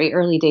in the very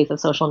early days of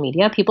social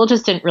media, people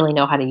just didn't really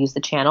know how to use the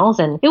channels.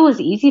 And it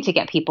was easy to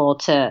get people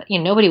to,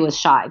 nobody was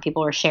shy.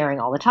 People were sharing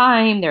all the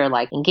time. They're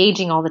like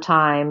engaging all the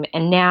time.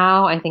 And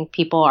now I think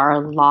people are a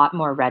lot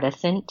more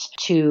reticent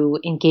to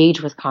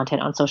engage with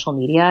content on social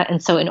media.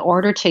 And so in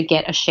order to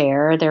get a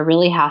share, there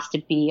really has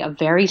to be a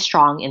very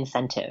strong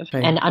incentive,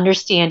 right, and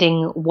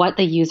understanding what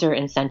the user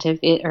incentive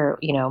is, or,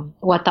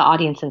 what the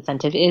audience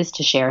incentive is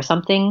to share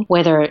something,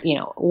 whether,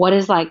 what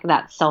is like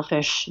that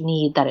selfish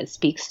need that it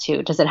speaks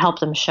to? Does it help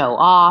them show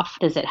off?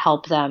 Does it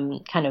help them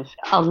kind of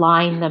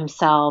align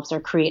themselves or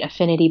create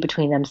affinity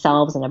between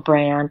themselves and a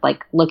brand?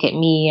 Like, look at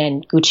me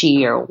and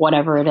Gucci or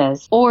whatever it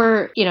is.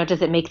 Or,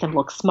 does it make them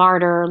look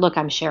smarter? Look,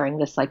 I'm sharing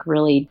this like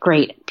really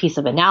great piece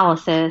of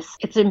analysis.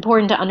 It's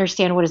important to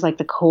understand what is like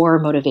the core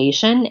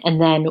motivation, and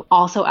then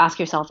also ask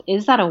yourself,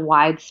 is that a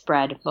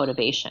widespread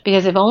motivation?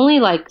 Because if only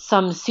like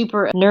some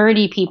super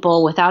nerdy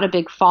people without a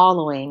big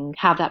following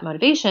have that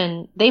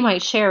motivation, they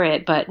might share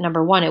it, but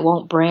number one, it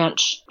won't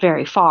branch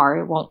very far.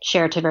 It won't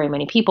share to very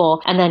many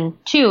people. And then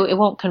two, it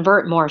won't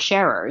convert more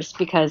sharers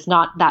because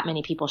not that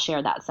many people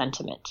share that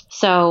sentiment.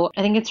 So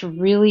I think it's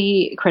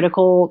really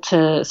critical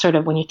to sort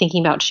of, when you're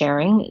thinking about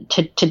sharing,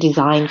 to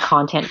design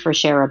content for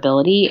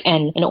shareability.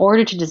 And in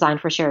order to design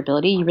for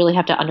shareability, you really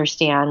have to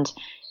understand,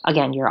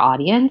 again, your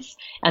audience,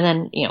 and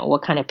then,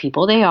 what kind of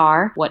people they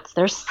are, what's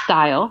their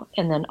style,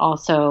 and then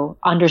also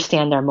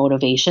understand their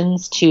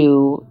motivations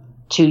to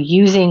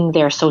using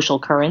their social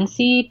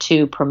currency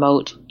to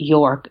promote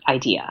your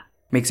idea.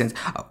 Makes sense.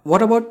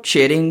 What about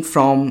sharing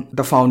from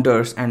the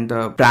founders and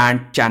the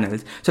brand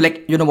channels? So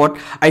like, what?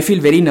 I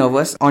feel very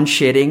nervous on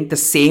sharing the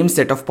same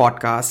set of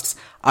podcasts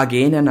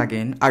again and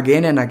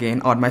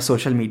again on my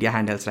social media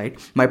handles, right?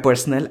 My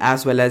personal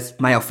as well as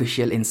my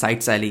official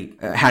Insights Alley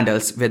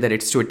handles, whether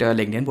it's Twitter,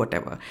 LinkedIn,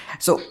 whatever.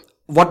 So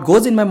what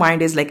goes in my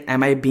mind is like,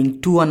 am I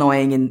being too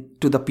annoying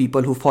to the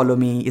people who follow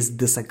me? Is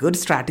this a good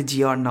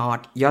strategy or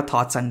not? Your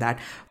thoughts on that?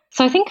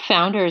 So I think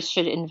founders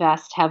should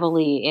invest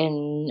heavily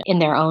in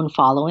their own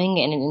following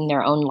and in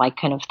their own like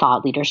kind of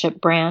thought leadership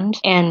brand.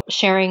 And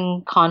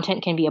sharing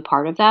content can be a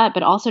part of that,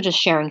 but also just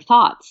sharing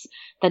thoughts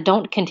that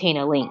don't contain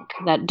a link,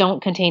 that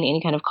don't contain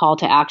any kind of call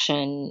to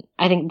action.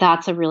 I think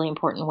that's a really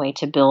important way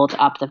to build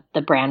up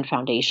the brand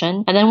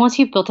foundation. And then once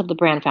you've built up the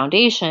brand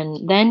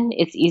foundation, then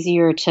it's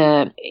easier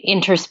to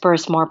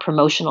intersperse more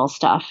promotional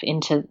stuff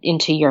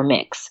into your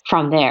mix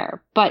from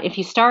there. But if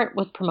you start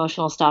with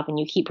promotional stuff and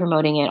you keep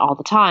promoting it all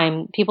the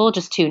time, people will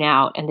just tune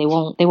out and they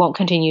won't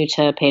continue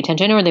to pay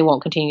attention, or they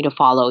won't continue to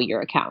follow your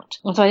account.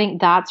 And so I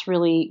think that's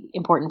really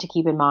important to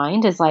keep in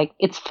mind, is like,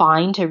 it's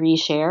fine to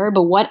reshare,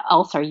 but what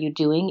else are you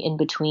doing in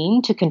between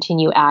to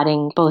continue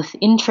adding both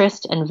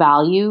interest and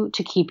value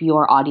to keep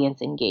your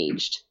audience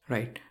engaged?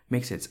 Right.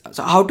 Makes sense.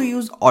 So how to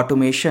use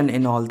automation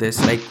in all this?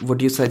 Like,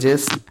 would you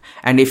suggest?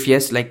 And if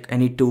yes, like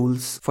any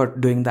tools for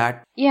doing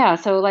that? Yeah.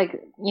 So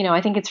like,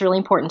 I think it's really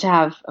important to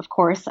have, of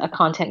course, a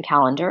content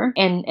calendar.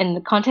 And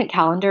the content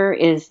calendar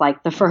is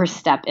like the first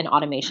step in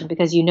automation,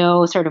 because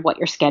sort of what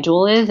your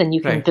schedule is, and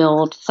you can right,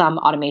 build some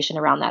automation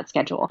around that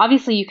schedule.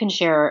 Obviously, you can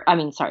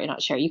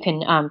you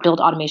can build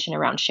automation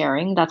around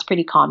sharing. That's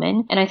pretty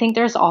common. And I think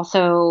there's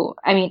also,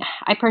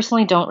 I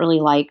personally don't really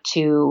like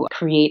to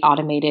create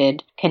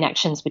automated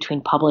connections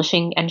between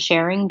publishing and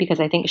sharing, because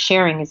I think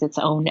sharing is its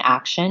own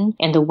action,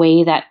 and the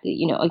way that,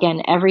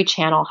 again, every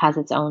channel has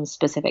its own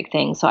specific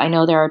thing. So I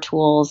know there are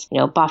tools,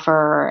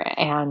 Buffer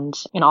and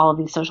all of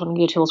these social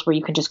media tools where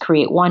you can just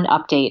create one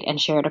update and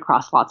share it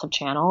across lots of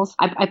channels.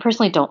 I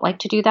personally don't like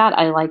to do that.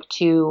 I like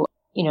to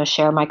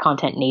share my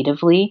content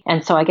natively.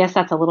 And so I guess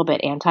that's a little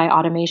bit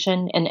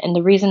anti-automation. And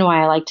the reason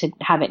why I like to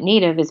have it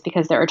native is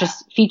because there are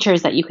just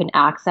features that you can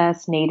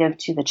access native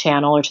to the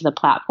channel or to the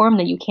platform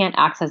that you can't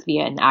access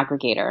via an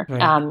aggregator.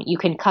 Right. You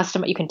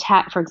can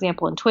tag, for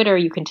example, in Twitter,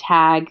 you can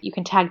tag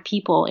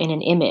people in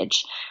an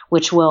image,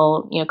 which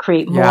will,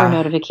 create more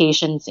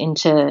notifications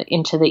into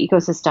the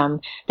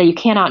ecosystem, that you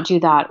cannot do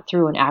that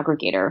through an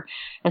aggregator.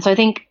 And so I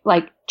think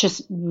like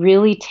just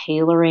really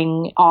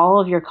tailoring all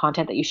of your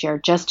content that you share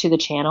just to the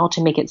channel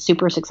to make it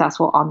super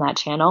successful on that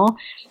channel,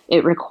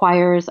 it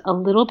requires a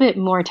little bit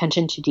more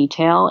attention to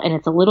detail, and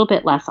it's a little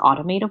bit less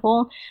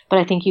automatable, but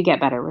I think you get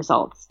better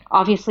results.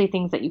 Obviously,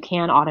 things that you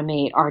can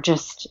automate are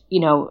just,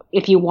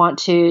 if you want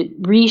to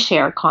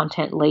reshare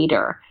content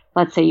later,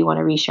 let's say you want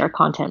to reshare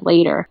content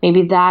later,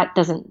 maybe that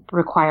doesn't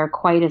require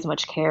quite as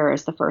much care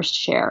as the first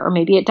share, or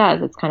maybe it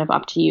does. It's kind of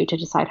up to you to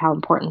decide how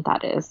important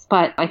that is.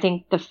 But I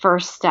think the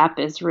first step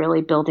is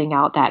really building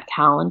out that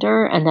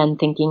calendar, and then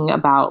thinking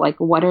about like,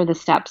 what are the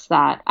steps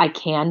that I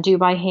can do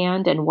by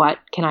hand and what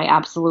can I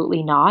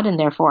absolutely not, and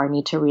therefore I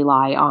need to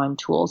rely on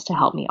tools to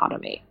help me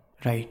automate.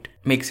 Right.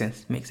 Makes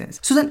sense.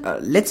 So then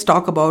let's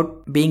talk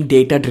about being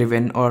data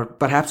driven, or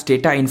perhaps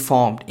data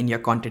informed in your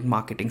content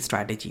marketing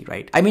strategy,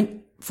 right?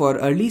 For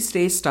early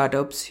stage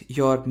startups,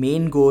 your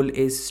main goal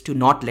is to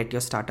not let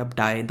your startup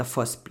die in the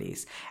first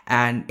place.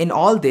 And in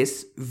all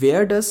this,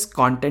 where does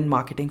content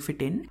marketing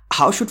fit in?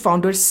 How should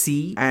founders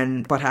see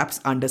and perhaps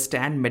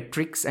understand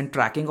metrics and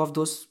tracking of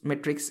those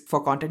metrics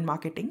for content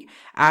marketing?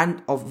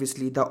 And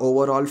obviously the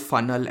overall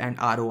funnel and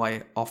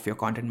ROI of your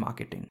content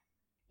marketing.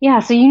 Yeah,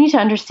 so you need to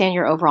understand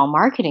your overall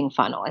marketing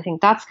funnel. I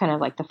think that's kind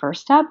of like the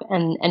first step,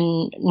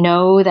 and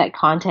know that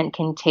content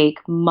can take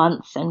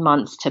months and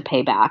months to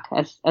pay back,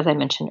 as I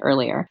mentioned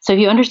earlier. So if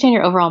you understand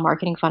your overall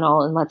marketing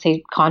funnel, and let's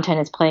say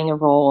content is playing a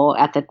role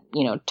at the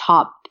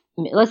top,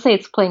 let's say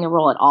it's playing a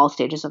role at all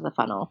stages of the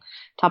funnel,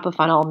 top of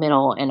funnel,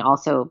 middle, and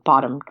also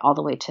bottom all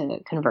the way to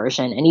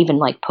conversion and even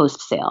like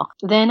post sale.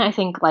 Then I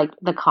think like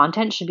the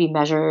content should be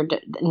measured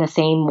in the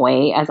same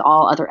way as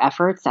all other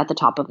efforts at the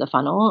top of the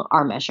funnel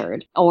are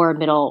measured, or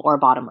middle or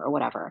bottom or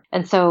whatever.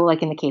 And so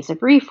like in the case of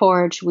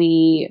Reforge,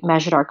 we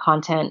measured our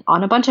content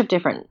on a bunch of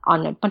different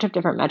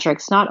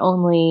metrics. Not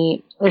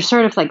only there's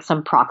sort of like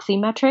some proxy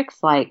metrics,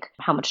 like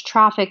how much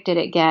traffic did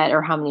it get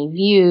or how many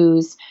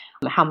views,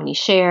 how many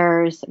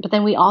shares, but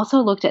then we also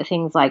looked at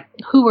things like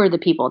who were the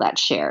people that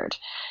shared,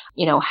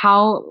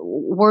 how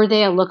are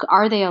they a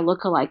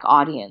lookalike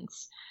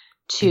audience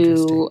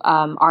to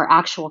our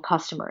actual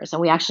customers.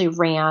 And we actually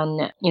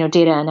ran,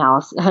 data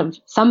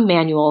analysis, some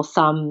manual,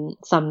 some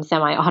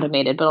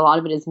semi-automated, but a lot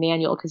of it is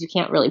manual because you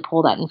can't really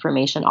pull that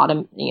information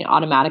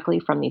automatically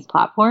from these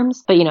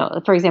platforms. But,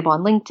 for example,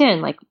 on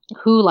LinkedIn, like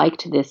who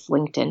liked this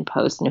LinkedIn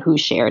post and who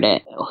shared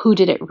it, who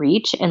did it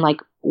reach, and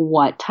like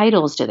what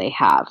titles do they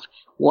have?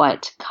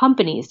 What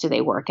companies do they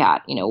work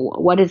at?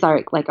 What is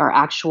our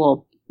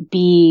actual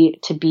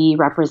B2B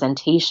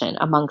representation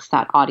amongst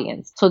that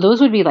audience? So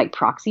those would be like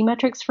proxy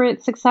metrics for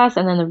its success.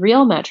 And then the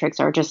real metrics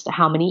are just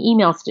how many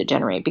emails did it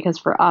generate? Because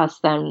for us,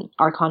 then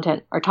our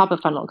top of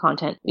funnel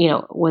content,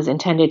 was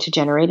intended to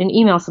generate an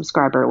email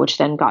subscriber, which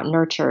then got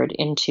nurtured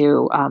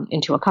into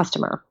a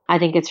customer. I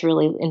think it's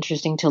really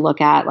interesting to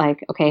look at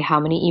like, okay, how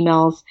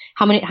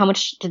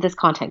much did this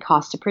content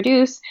cost to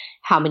produce?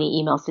 How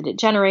many emails did it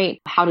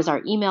generate? How does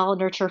our email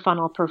nurture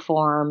funnel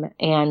perform?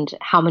 And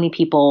how many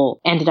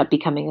people ended up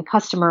becoming a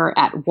customer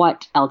at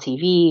what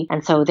LTV?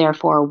 And so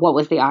therefore, what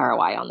was the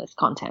ROI on this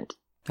content?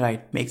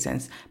 Right, makes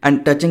sense.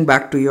 And touching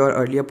back to your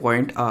earlier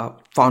point,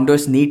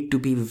 founders need to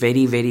be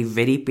very, very,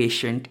 very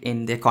patient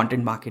in their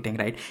content marketing,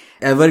 right?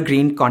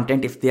 Evergreen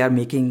content, if they are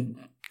making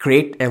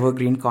great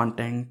evergreen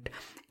content,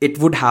 it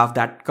would have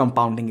that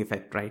compounding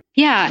effect, right?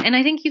 Yeah. And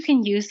I think you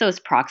can use those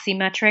proxy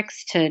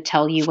metrics to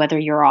tell you whether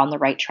you're on the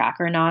right track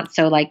or not.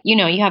 So like,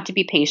 you have to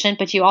be patient,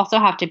 but you also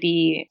have to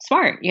be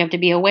smart. You have to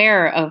be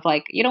aware of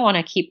like, you don't want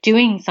to keep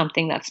doing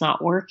something that's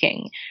not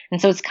working.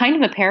 And so it's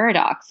kind of a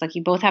paradox. Like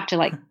you both have to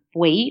like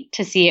wait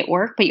to see it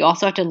work, but you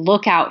also have to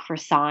look out for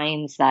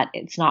signs that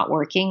it's not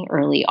working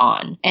early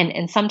on.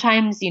 And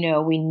sometimes,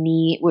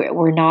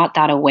 we're not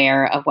that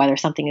aware of whether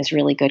something is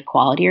really good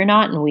quality or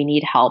not. And we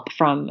need help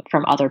from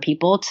other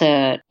people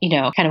to,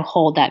 kind of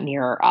hold that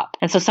mirror up.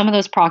 And so some of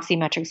those proxy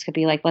metrics could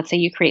be like, let's say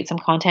you create some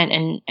content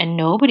and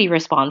nobody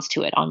responds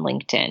to it on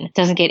LinkedIn,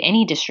 doesn't get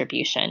any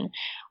distribution.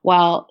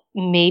 Well,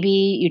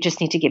 maybe you just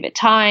need to give it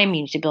time.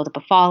 You need to build up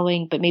a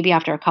following, but maybe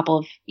after a couple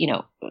of,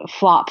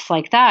 flops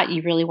like that,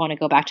 you really want to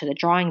go back to the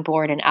drawing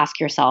board and ask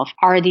yourself,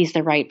 are these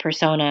the right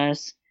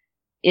personas?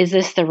 Is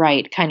this the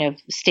right kind of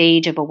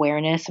stage of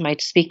awareness? Am I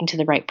speaking to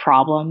the right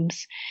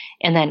problems?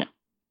 And then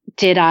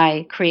did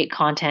I create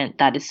content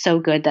that is so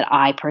good that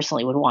I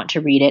personally would want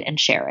to read it and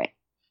share it?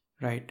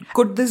 Right.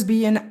 Could this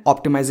be an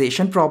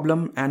optimization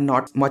problem and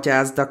not much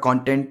as the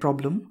content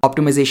problem?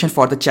 Optimization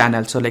for the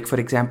channel. So like, for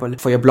example,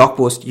 for your blog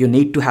post, you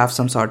need to have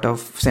some sort of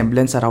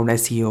semblance around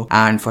SEO.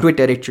 And for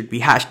Twitter, it should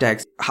be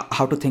hashtags.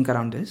 How to think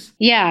around this?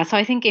 Yeah. So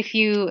I think if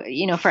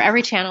for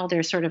every channel,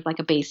 there's sort of like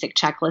a basic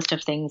checklist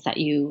of things that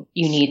you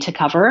need to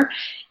cover.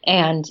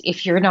 And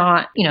if you're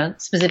not,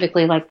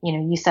 specifically like,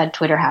 you said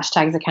Twitter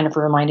hashtags, it kind of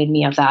reminded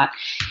me of that.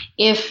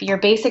 If your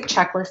basic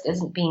checklist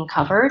isn't being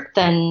covered,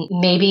 then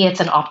maybe it's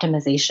an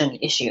optimization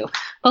issue.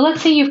 But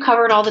let's say you've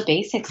covered all the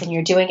basics and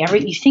you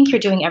think you're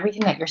doing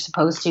everything that you're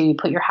supposed to. You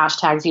put your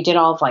hashtags, you did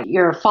all of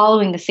you're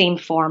following the same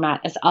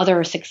format as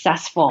other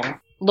successful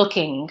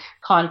looking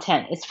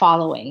content is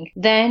following,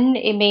 then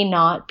it may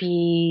not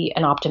be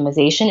an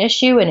optimization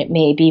issue and it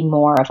may be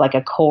more of like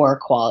a core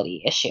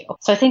quality issue.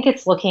 So I think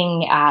it's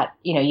looking at,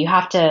 you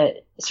have to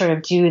sort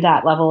of do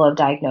that level of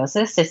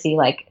diagnosis to see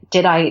like,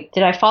 did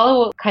I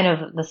follow kind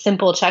of the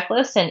simple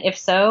checklist? And if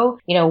so,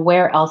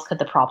 where else could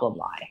the problem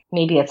lie?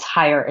 Maybe it's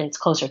higher and it's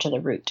closer to the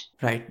root.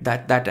 Right.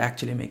 That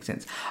actually makes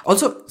sense.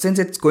 Also, since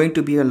it's going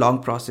to be a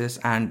long process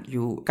and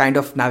you kind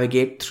of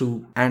navigate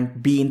through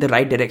and be in the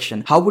right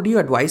direction, how would you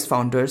advise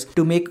founders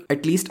to make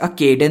at least a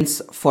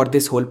cadence for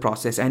this whole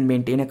process and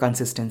maintain a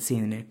consistency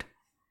in it?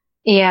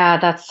 Yeah,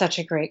 that's such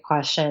a great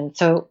question.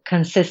 So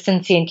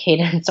consistency and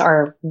cadence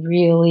are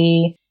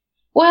really...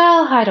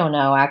 Well, I don't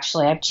know,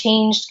 actually. I've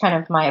changed kind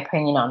of my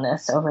opinion on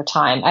this over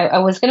time. I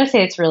was going to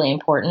say it's really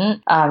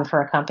important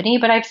for a company,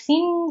 but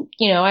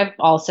I've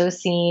also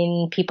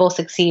seen people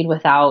succeed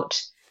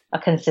without a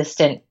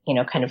consistent,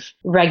 kind of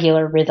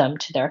regular rhythm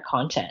to their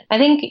content. I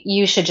think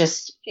you should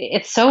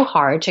it's so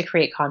hard to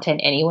create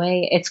content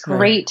anyway. It's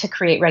great to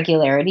create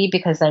regularity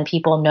because then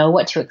people know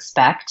what to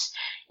expect.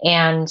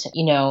 And,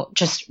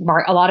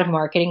 a lot of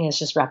marketing is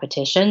just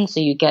repetition. So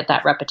you get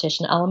that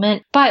repetition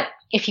element. But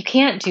if you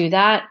can't do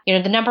that,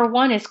 the number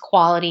one is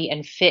quality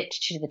and fit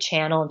to the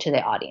channel and to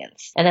the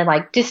audience. And then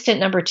distant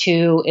number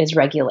two is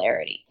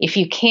regularity. If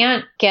you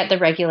can't get the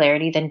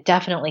regularity, then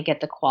definitely get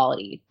the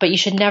quality. But you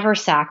should never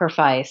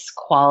sacrifice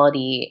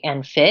quality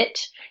and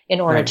fit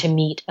in order to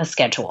meet a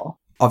schedule.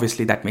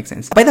 Obviously, that makes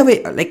sense. By the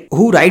way,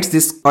 who writes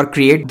this or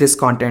create this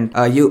content?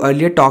 You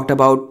earlier talked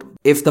about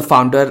if the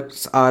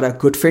founders are a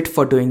good fit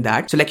for doing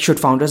that. So should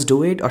founders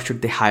do it or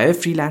should they hire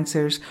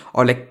freelancers,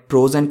 or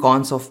pros and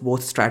cons of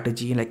both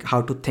strategy,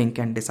 how to think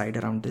and decide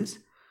around this?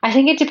 I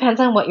think it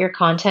depends on what your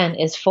content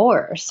is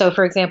for. So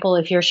for example,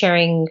 if you're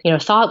sharing,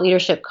 thought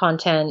leadership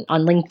content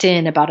on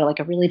LinkedIn about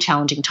a really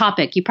challenging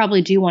topic, you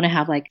probably do want to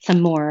have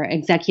some more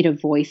executive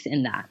voice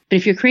in that. But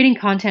if you're creating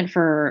content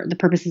for the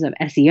purposes of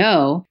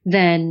SEO,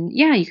 then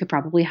yeah, you could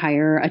probably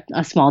hire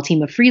a small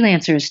team of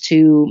freelancers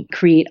to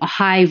create a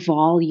high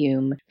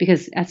volume,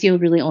 because SEO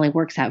really only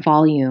works at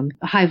volume,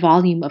 a high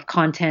volume of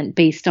content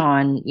based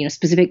on,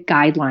 specific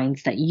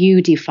guidelines that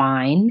you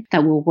define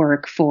that will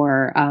work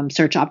for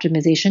search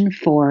optimization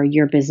for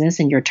your business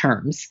and your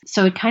terms.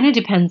 So it kind of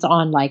depends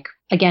on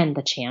again,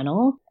 the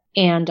channel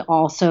and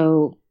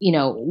also,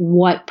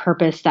 what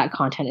purpose that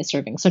content is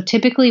serving. So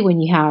typically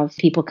when you have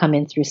people come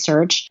in through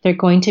search, they're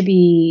going to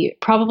be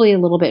probably a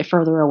little bit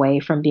further away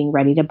from being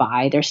ready to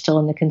buy. They're still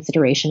in the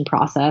consideration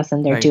process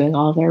and they're doing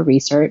all of their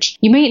research.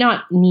 You may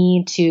not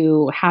need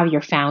to have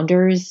your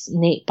founder's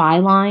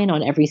byline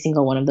on every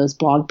single one of those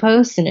blog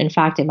posts. And in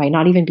fact, it might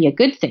not even be a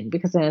good thing,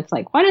 because then it's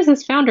why does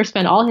this founder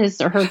spend all his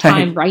or her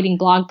time writing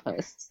blog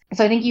posts?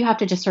 So I think you have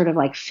to just sort of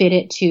fit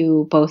it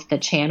to both the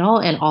channel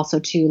and also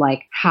to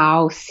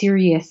how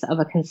serious of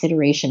a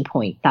consideration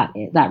point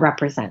that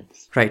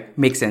represents. Right.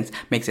 Makes sense.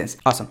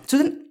 Awesome. So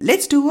then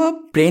let's do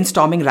a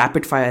brainstorming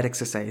rapid fire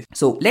exercise.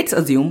 So let's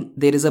assume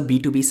there is a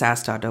B2B SaaS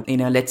startup in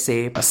let's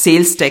say a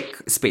sales tech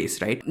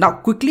space, right? Now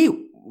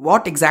quickly,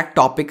 what exact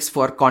topics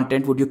for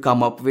content would you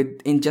come up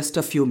with in just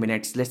a few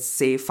minutes? Let's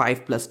say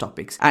 5+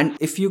 topics. And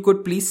if you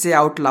could please say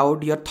out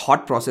loud your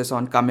thought process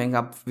on coming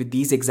up with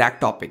these exact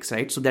topics,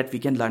 right? So that we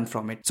can learn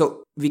from it.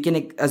 So we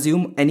can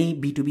assume any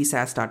B2B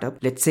SaaS startup,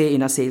 let's say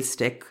in a sales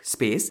tech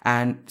space,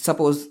 and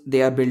suppose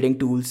they are building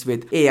tools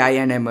with AI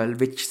and ML,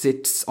 which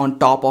sits on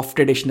top of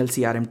traditional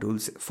CRM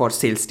tools for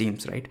sales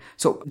teams, right?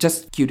 So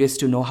just curious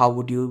to know, how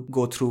would you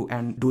go through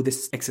and do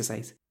this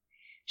exercise?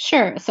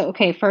 Sure. So,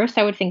 first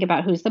I would think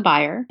about who's the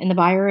buyer. And the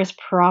buyer is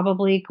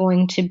probably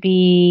going to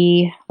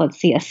be,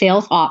 a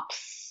sales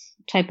ops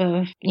type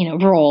of,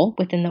 role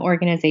within the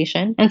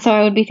organization. And so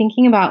I would be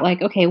thinking about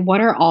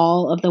what are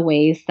all of the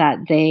ways that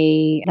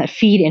that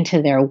feed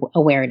into their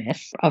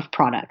awareness of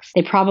products?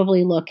 They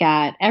probably look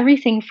at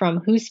everything from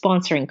who's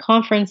sponsoring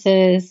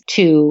conferences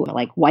to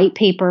white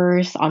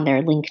papers on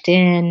their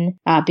LinkedIn,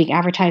 being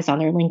advertised on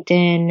their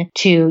LinkedIn,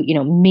 to,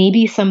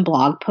 maybe some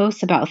blog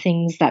posts about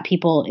things that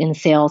people in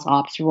sales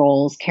ops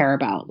roles care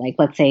about.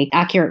 Let's say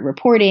accurate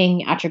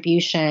reporting,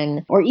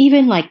 attribution, or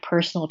even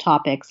personal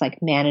topics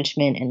like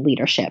management and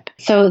leadership.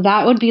 So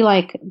that would be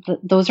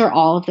those are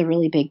all of the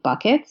really big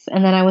buckets.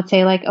 And then I would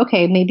say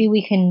maybe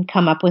we can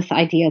come up with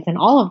ideas in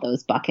all of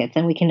those buckets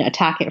and we can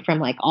attack it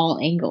from all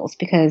angles,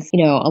 because,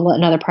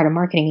 another part of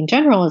marketing in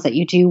general is that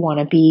you do want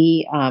to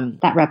be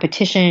that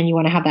repetition. You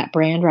want to have that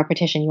brand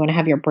repetition. You want to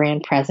have your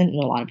brand present in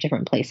a lot of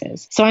different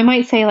places. So I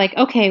might say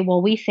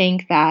we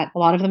think that a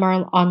lot of them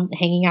are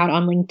hanging out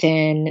on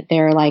LinkedIn.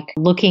 They're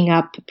looking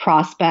up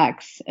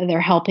prospects.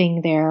 They're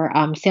helping their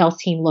sales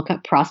team look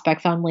up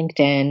prospects on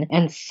LinkedIn.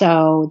 And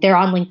so they're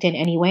on LinkedIn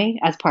anyway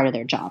as part of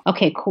their job.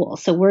 Okay, cool.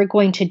 So we're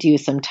going to do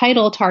some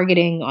title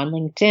targeting on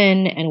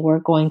LinkedIn, and we're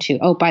going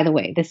to, by the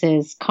way, this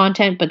is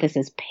content, but this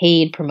is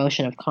paid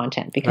promotion of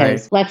content,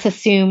 because let's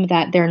assume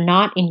that they're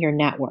not in your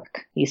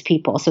network, these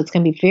people. So it's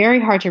going to be very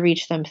hard to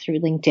reach them through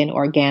LinkedIn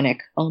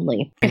organic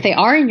only. If they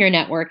are in your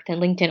network, then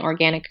LinkedIn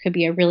organic could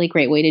be a really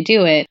great way to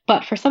do it.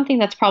 But for something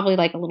that's probably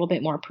a little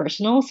bit more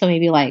personal, so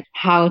maybe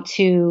how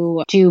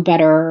to do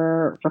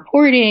better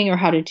reporting, or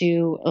how to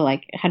do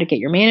how to get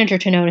your manager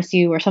to notice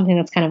you, or something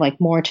that's kind of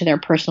more to their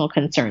personal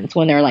concerns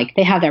when they're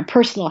they have their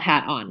personal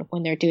hat on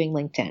when they're doing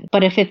LinkedIn.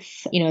 But if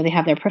it's, they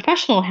have their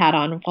professional hat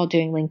on while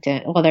doing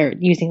LinkedIn, while they're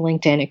using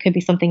LinkedIn, it could be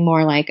something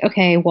more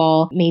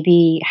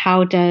maybe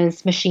how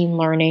does machine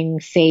learning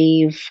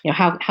save,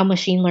 how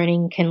machine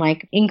learning can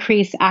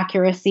increase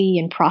accuracy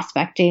in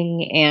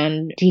prospecting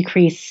and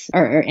decrease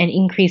and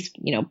increase,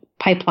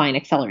 pipeline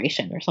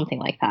acceleration or something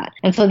like that.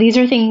 And so these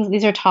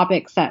are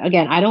topics that,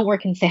 again, I don't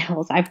work in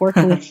sales. I've worked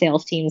with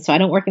sales teams, so I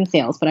don't work in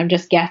sales, but I'm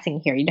just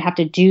guessing here. You'd have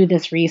to do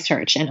this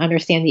research and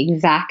understand the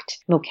exact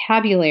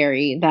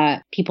vocabulary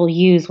that people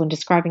use when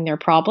describing their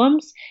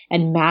problems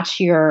and match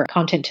your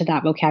content to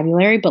that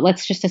vocabulary. But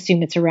let's just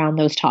assume it's around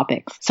those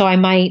topics. So I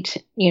might,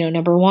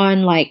 number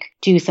one, like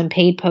do some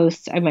paid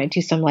posts. I might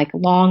do some like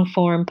long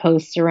form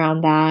posts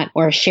around that,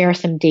 or share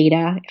some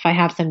data. If I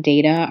have some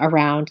data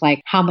around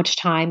like how much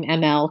time AI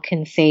and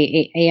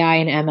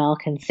ML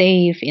can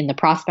save in the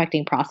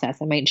prospecting process,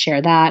 I might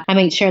share that. I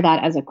might share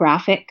that as a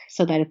graphic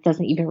so that it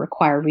doesn't even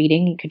require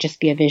reading. It could just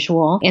be a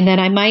visual. And then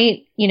I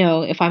might,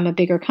 if I'm a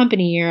bigger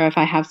company or if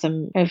I have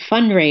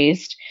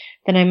fundraised,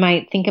 then I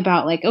might think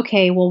about like,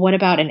 okay, well, what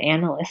about an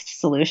analyst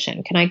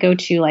solution? Can I go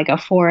to like a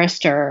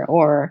Forrester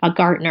or a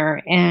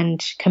Gartner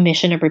and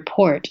commission a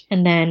report?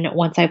 And then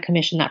once I've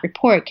commissioned that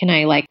report, can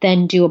I like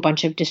then do a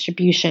bunch of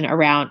distribution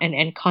around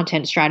and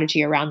content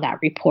strategy around that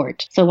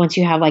report? So once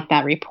you have like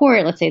that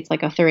report, let's say it's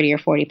like a 30 or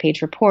 40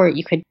 page report,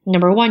 you could,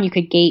 number one, you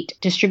could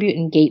distribute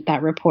and gate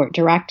that report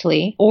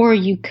directly, or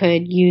you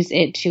could use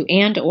it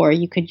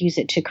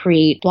to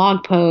create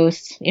blog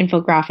posts,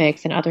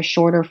 infographics, and other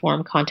shorter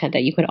form content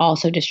that you could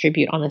also distribute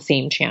on the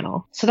same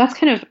channel. So that's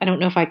kind of, I don't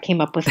know if I came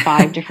up with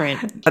 5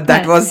 different.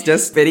 That was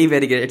just very,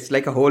 very good. It's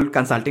like a whole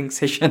consulting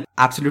session.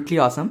 Absolutely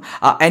awesome.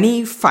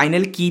 Any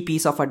final key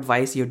piece of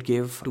advice you'd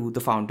give to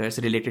the founders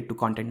related to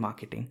content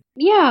marketing?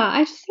 Yeah,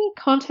 I just think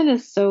content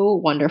is so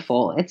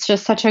wonderful. It's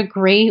just such a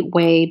great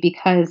way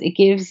because it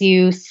gives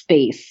you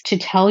space to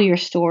tell your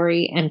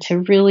story and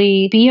to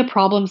really be a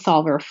problem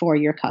solver for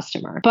your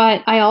customer.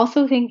 But I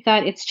also think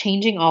that it's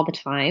changing all the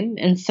time.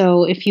 And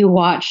so if you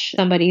watch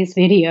somebody's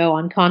video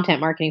on content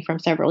marketing from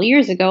several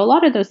years ago, a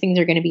lot of those things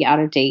are going to be out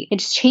of date.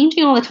 It's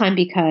changing all the time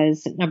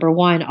because, number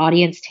one,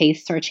 audience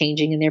tastes are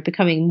changing and they're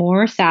becoming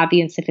more savvy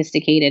and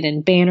sophisticated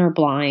and banner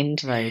blind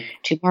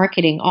to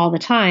marketing all the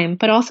time,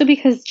 but also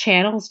because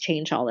channels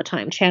change all the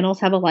time. Channels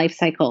have a life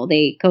cycle.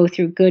 They go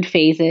through good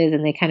phases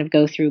and they kind of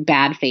go through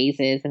bad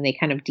phases and they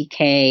kind of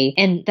decay.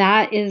 And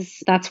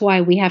that's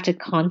why we have to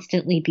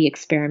constantly be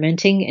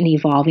experimenting and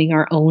evolving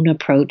our own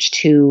approach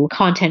to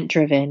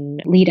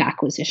content-driven lead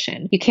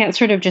acquisition. You can't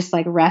sort of just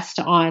like rest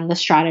on the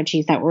strategies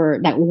that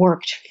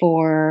worked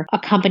for a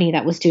company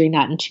that was doing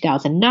that in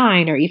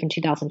 2009 or even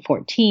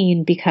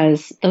 2014,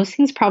 because those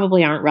things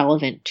probably aren't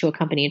relevant to a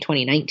company in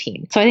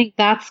 2019. So I think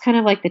that's kind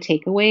of like the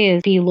takeaway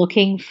is be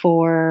looking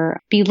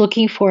for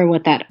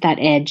what that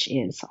edge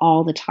is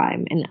all the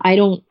time. And I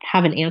don't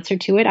have an answer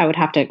to it. I would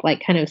have to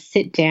like kind of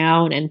sit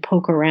down and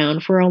poke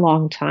around for a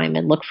long time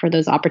and look for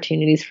those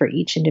opportunities for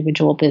each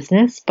individual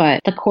business.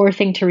 But the core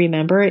thing to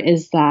remember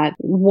is that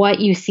what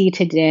you see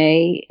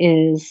today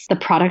is the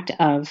product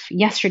of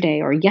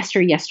yesterday or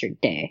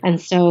yesterday.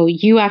 And so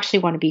you actually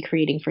want to be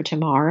creating for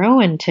tomorrow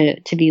and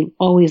to be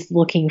always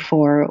looking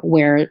for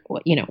where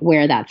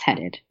that's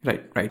headed.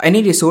 Right.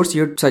 Any resource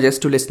you'd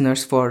suggest to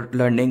listeners for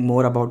learning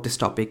more about this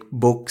topic?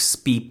 Books,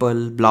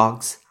 people,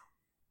 blogs?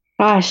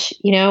 Gosh,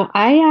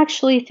 I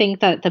actually think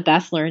that the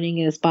best learning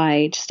is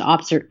by just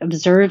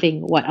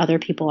observing what other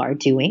people are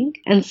doing.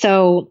 And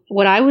so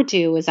what I would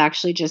do is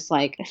actually just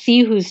like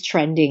see who's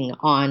trending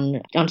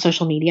on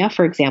social media,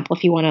 for example,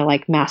 if you want to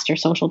like master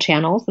social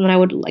channels, and then I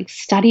would like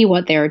study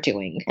what they're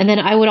doing. And then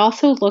I would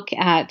also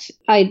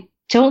I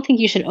don't think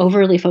you should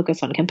overly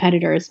focus on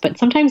competitors, but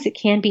sometimes it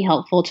can be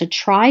helpful to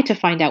try to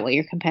find out what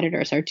your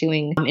competitors are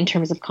doing in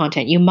terms of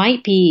content. You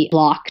might be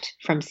blocked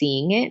from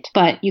seeing it,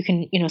 but you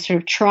can,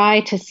 sort of try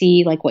to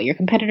see like what your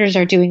competitors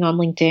are doing on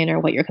LinkedIn or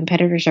what your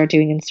competitors are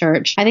doing in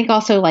search. I think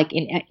also like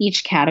in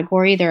each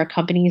category, there are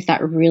companies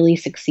that really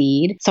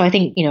succeed. So I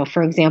think,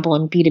 for example,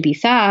 in B2B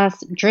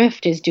SaaS,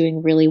 Drift is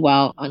doing really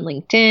well on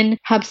LinkedIn.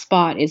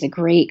 HubSpot is a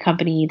great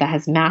company that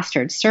has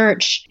mastered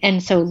search.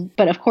 And so,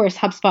 but of course,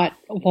 HubSpot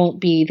won't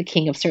be the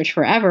king of search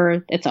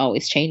forever. It's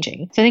always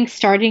changing. So I think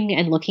starting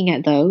and looking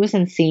at those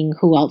and seeing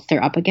who else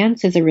they're up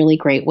against is a really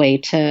great way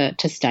to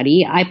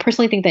study. I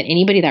personally think that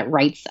anybody that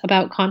writes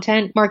about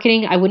content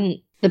marketing,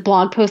 the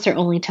blog posts are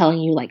only telling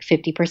you like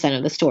 50%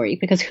 of the story,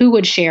 because who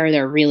would share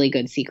their really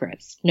good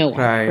secrets? No one,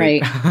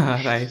 right?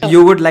 Right. So,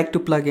 you would like to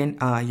plug in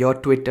your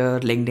Twitter,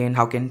 LinkedIn.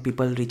 How can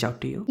people reach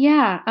out to you?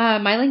 Yeah,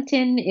 my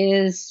LinkedIn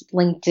is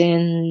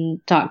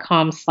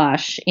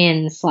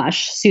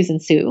linkedin.com/in/Susan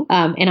Su.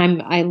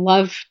 And I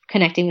love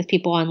connecting with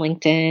people on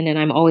LinkedIn, and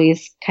I'm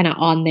always kind of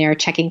on there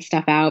checking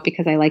stuff out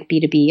because I like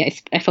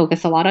B2B. I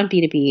focus a lot on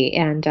B2B,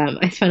 and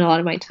I spend a lot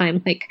of my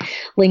time like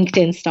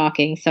LinkedIn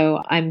stalking.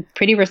 So I'm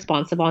pretty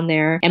responsive on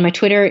there. And my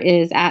Twitter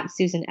is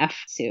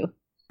 @SusanFSu.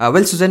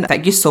 Well, Susan,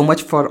 thank you so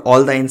much for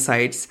all the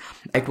insights.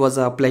 It was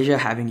a pleasure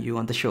having you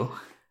on the show.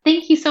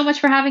 Thank you so much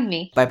for having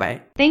me.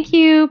 Bye-bye. Thank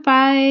you.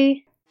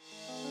 Bye.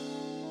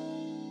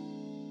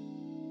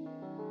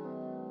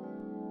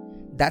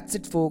 That's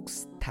it,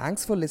 folks.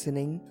 Thanks for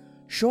listening.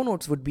 Show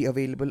notes would be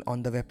available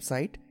on the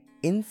website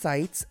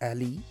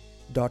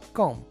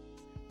insightsalley.com.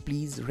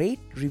 Please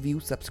rate, review,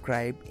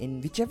 subscribe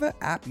in whichever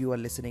app you are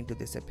listening to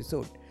this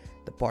episode.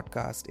 The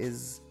podcast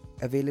is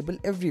available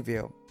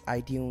everywhere.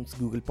 iTunes,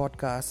 Google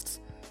Podcasts,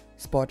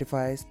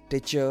 Spotify,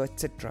 Stitcher,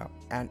 etc.,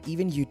 and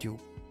even YouTube.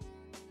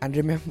 And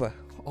remember,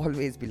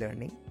 always be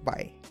learning.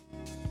 Bye.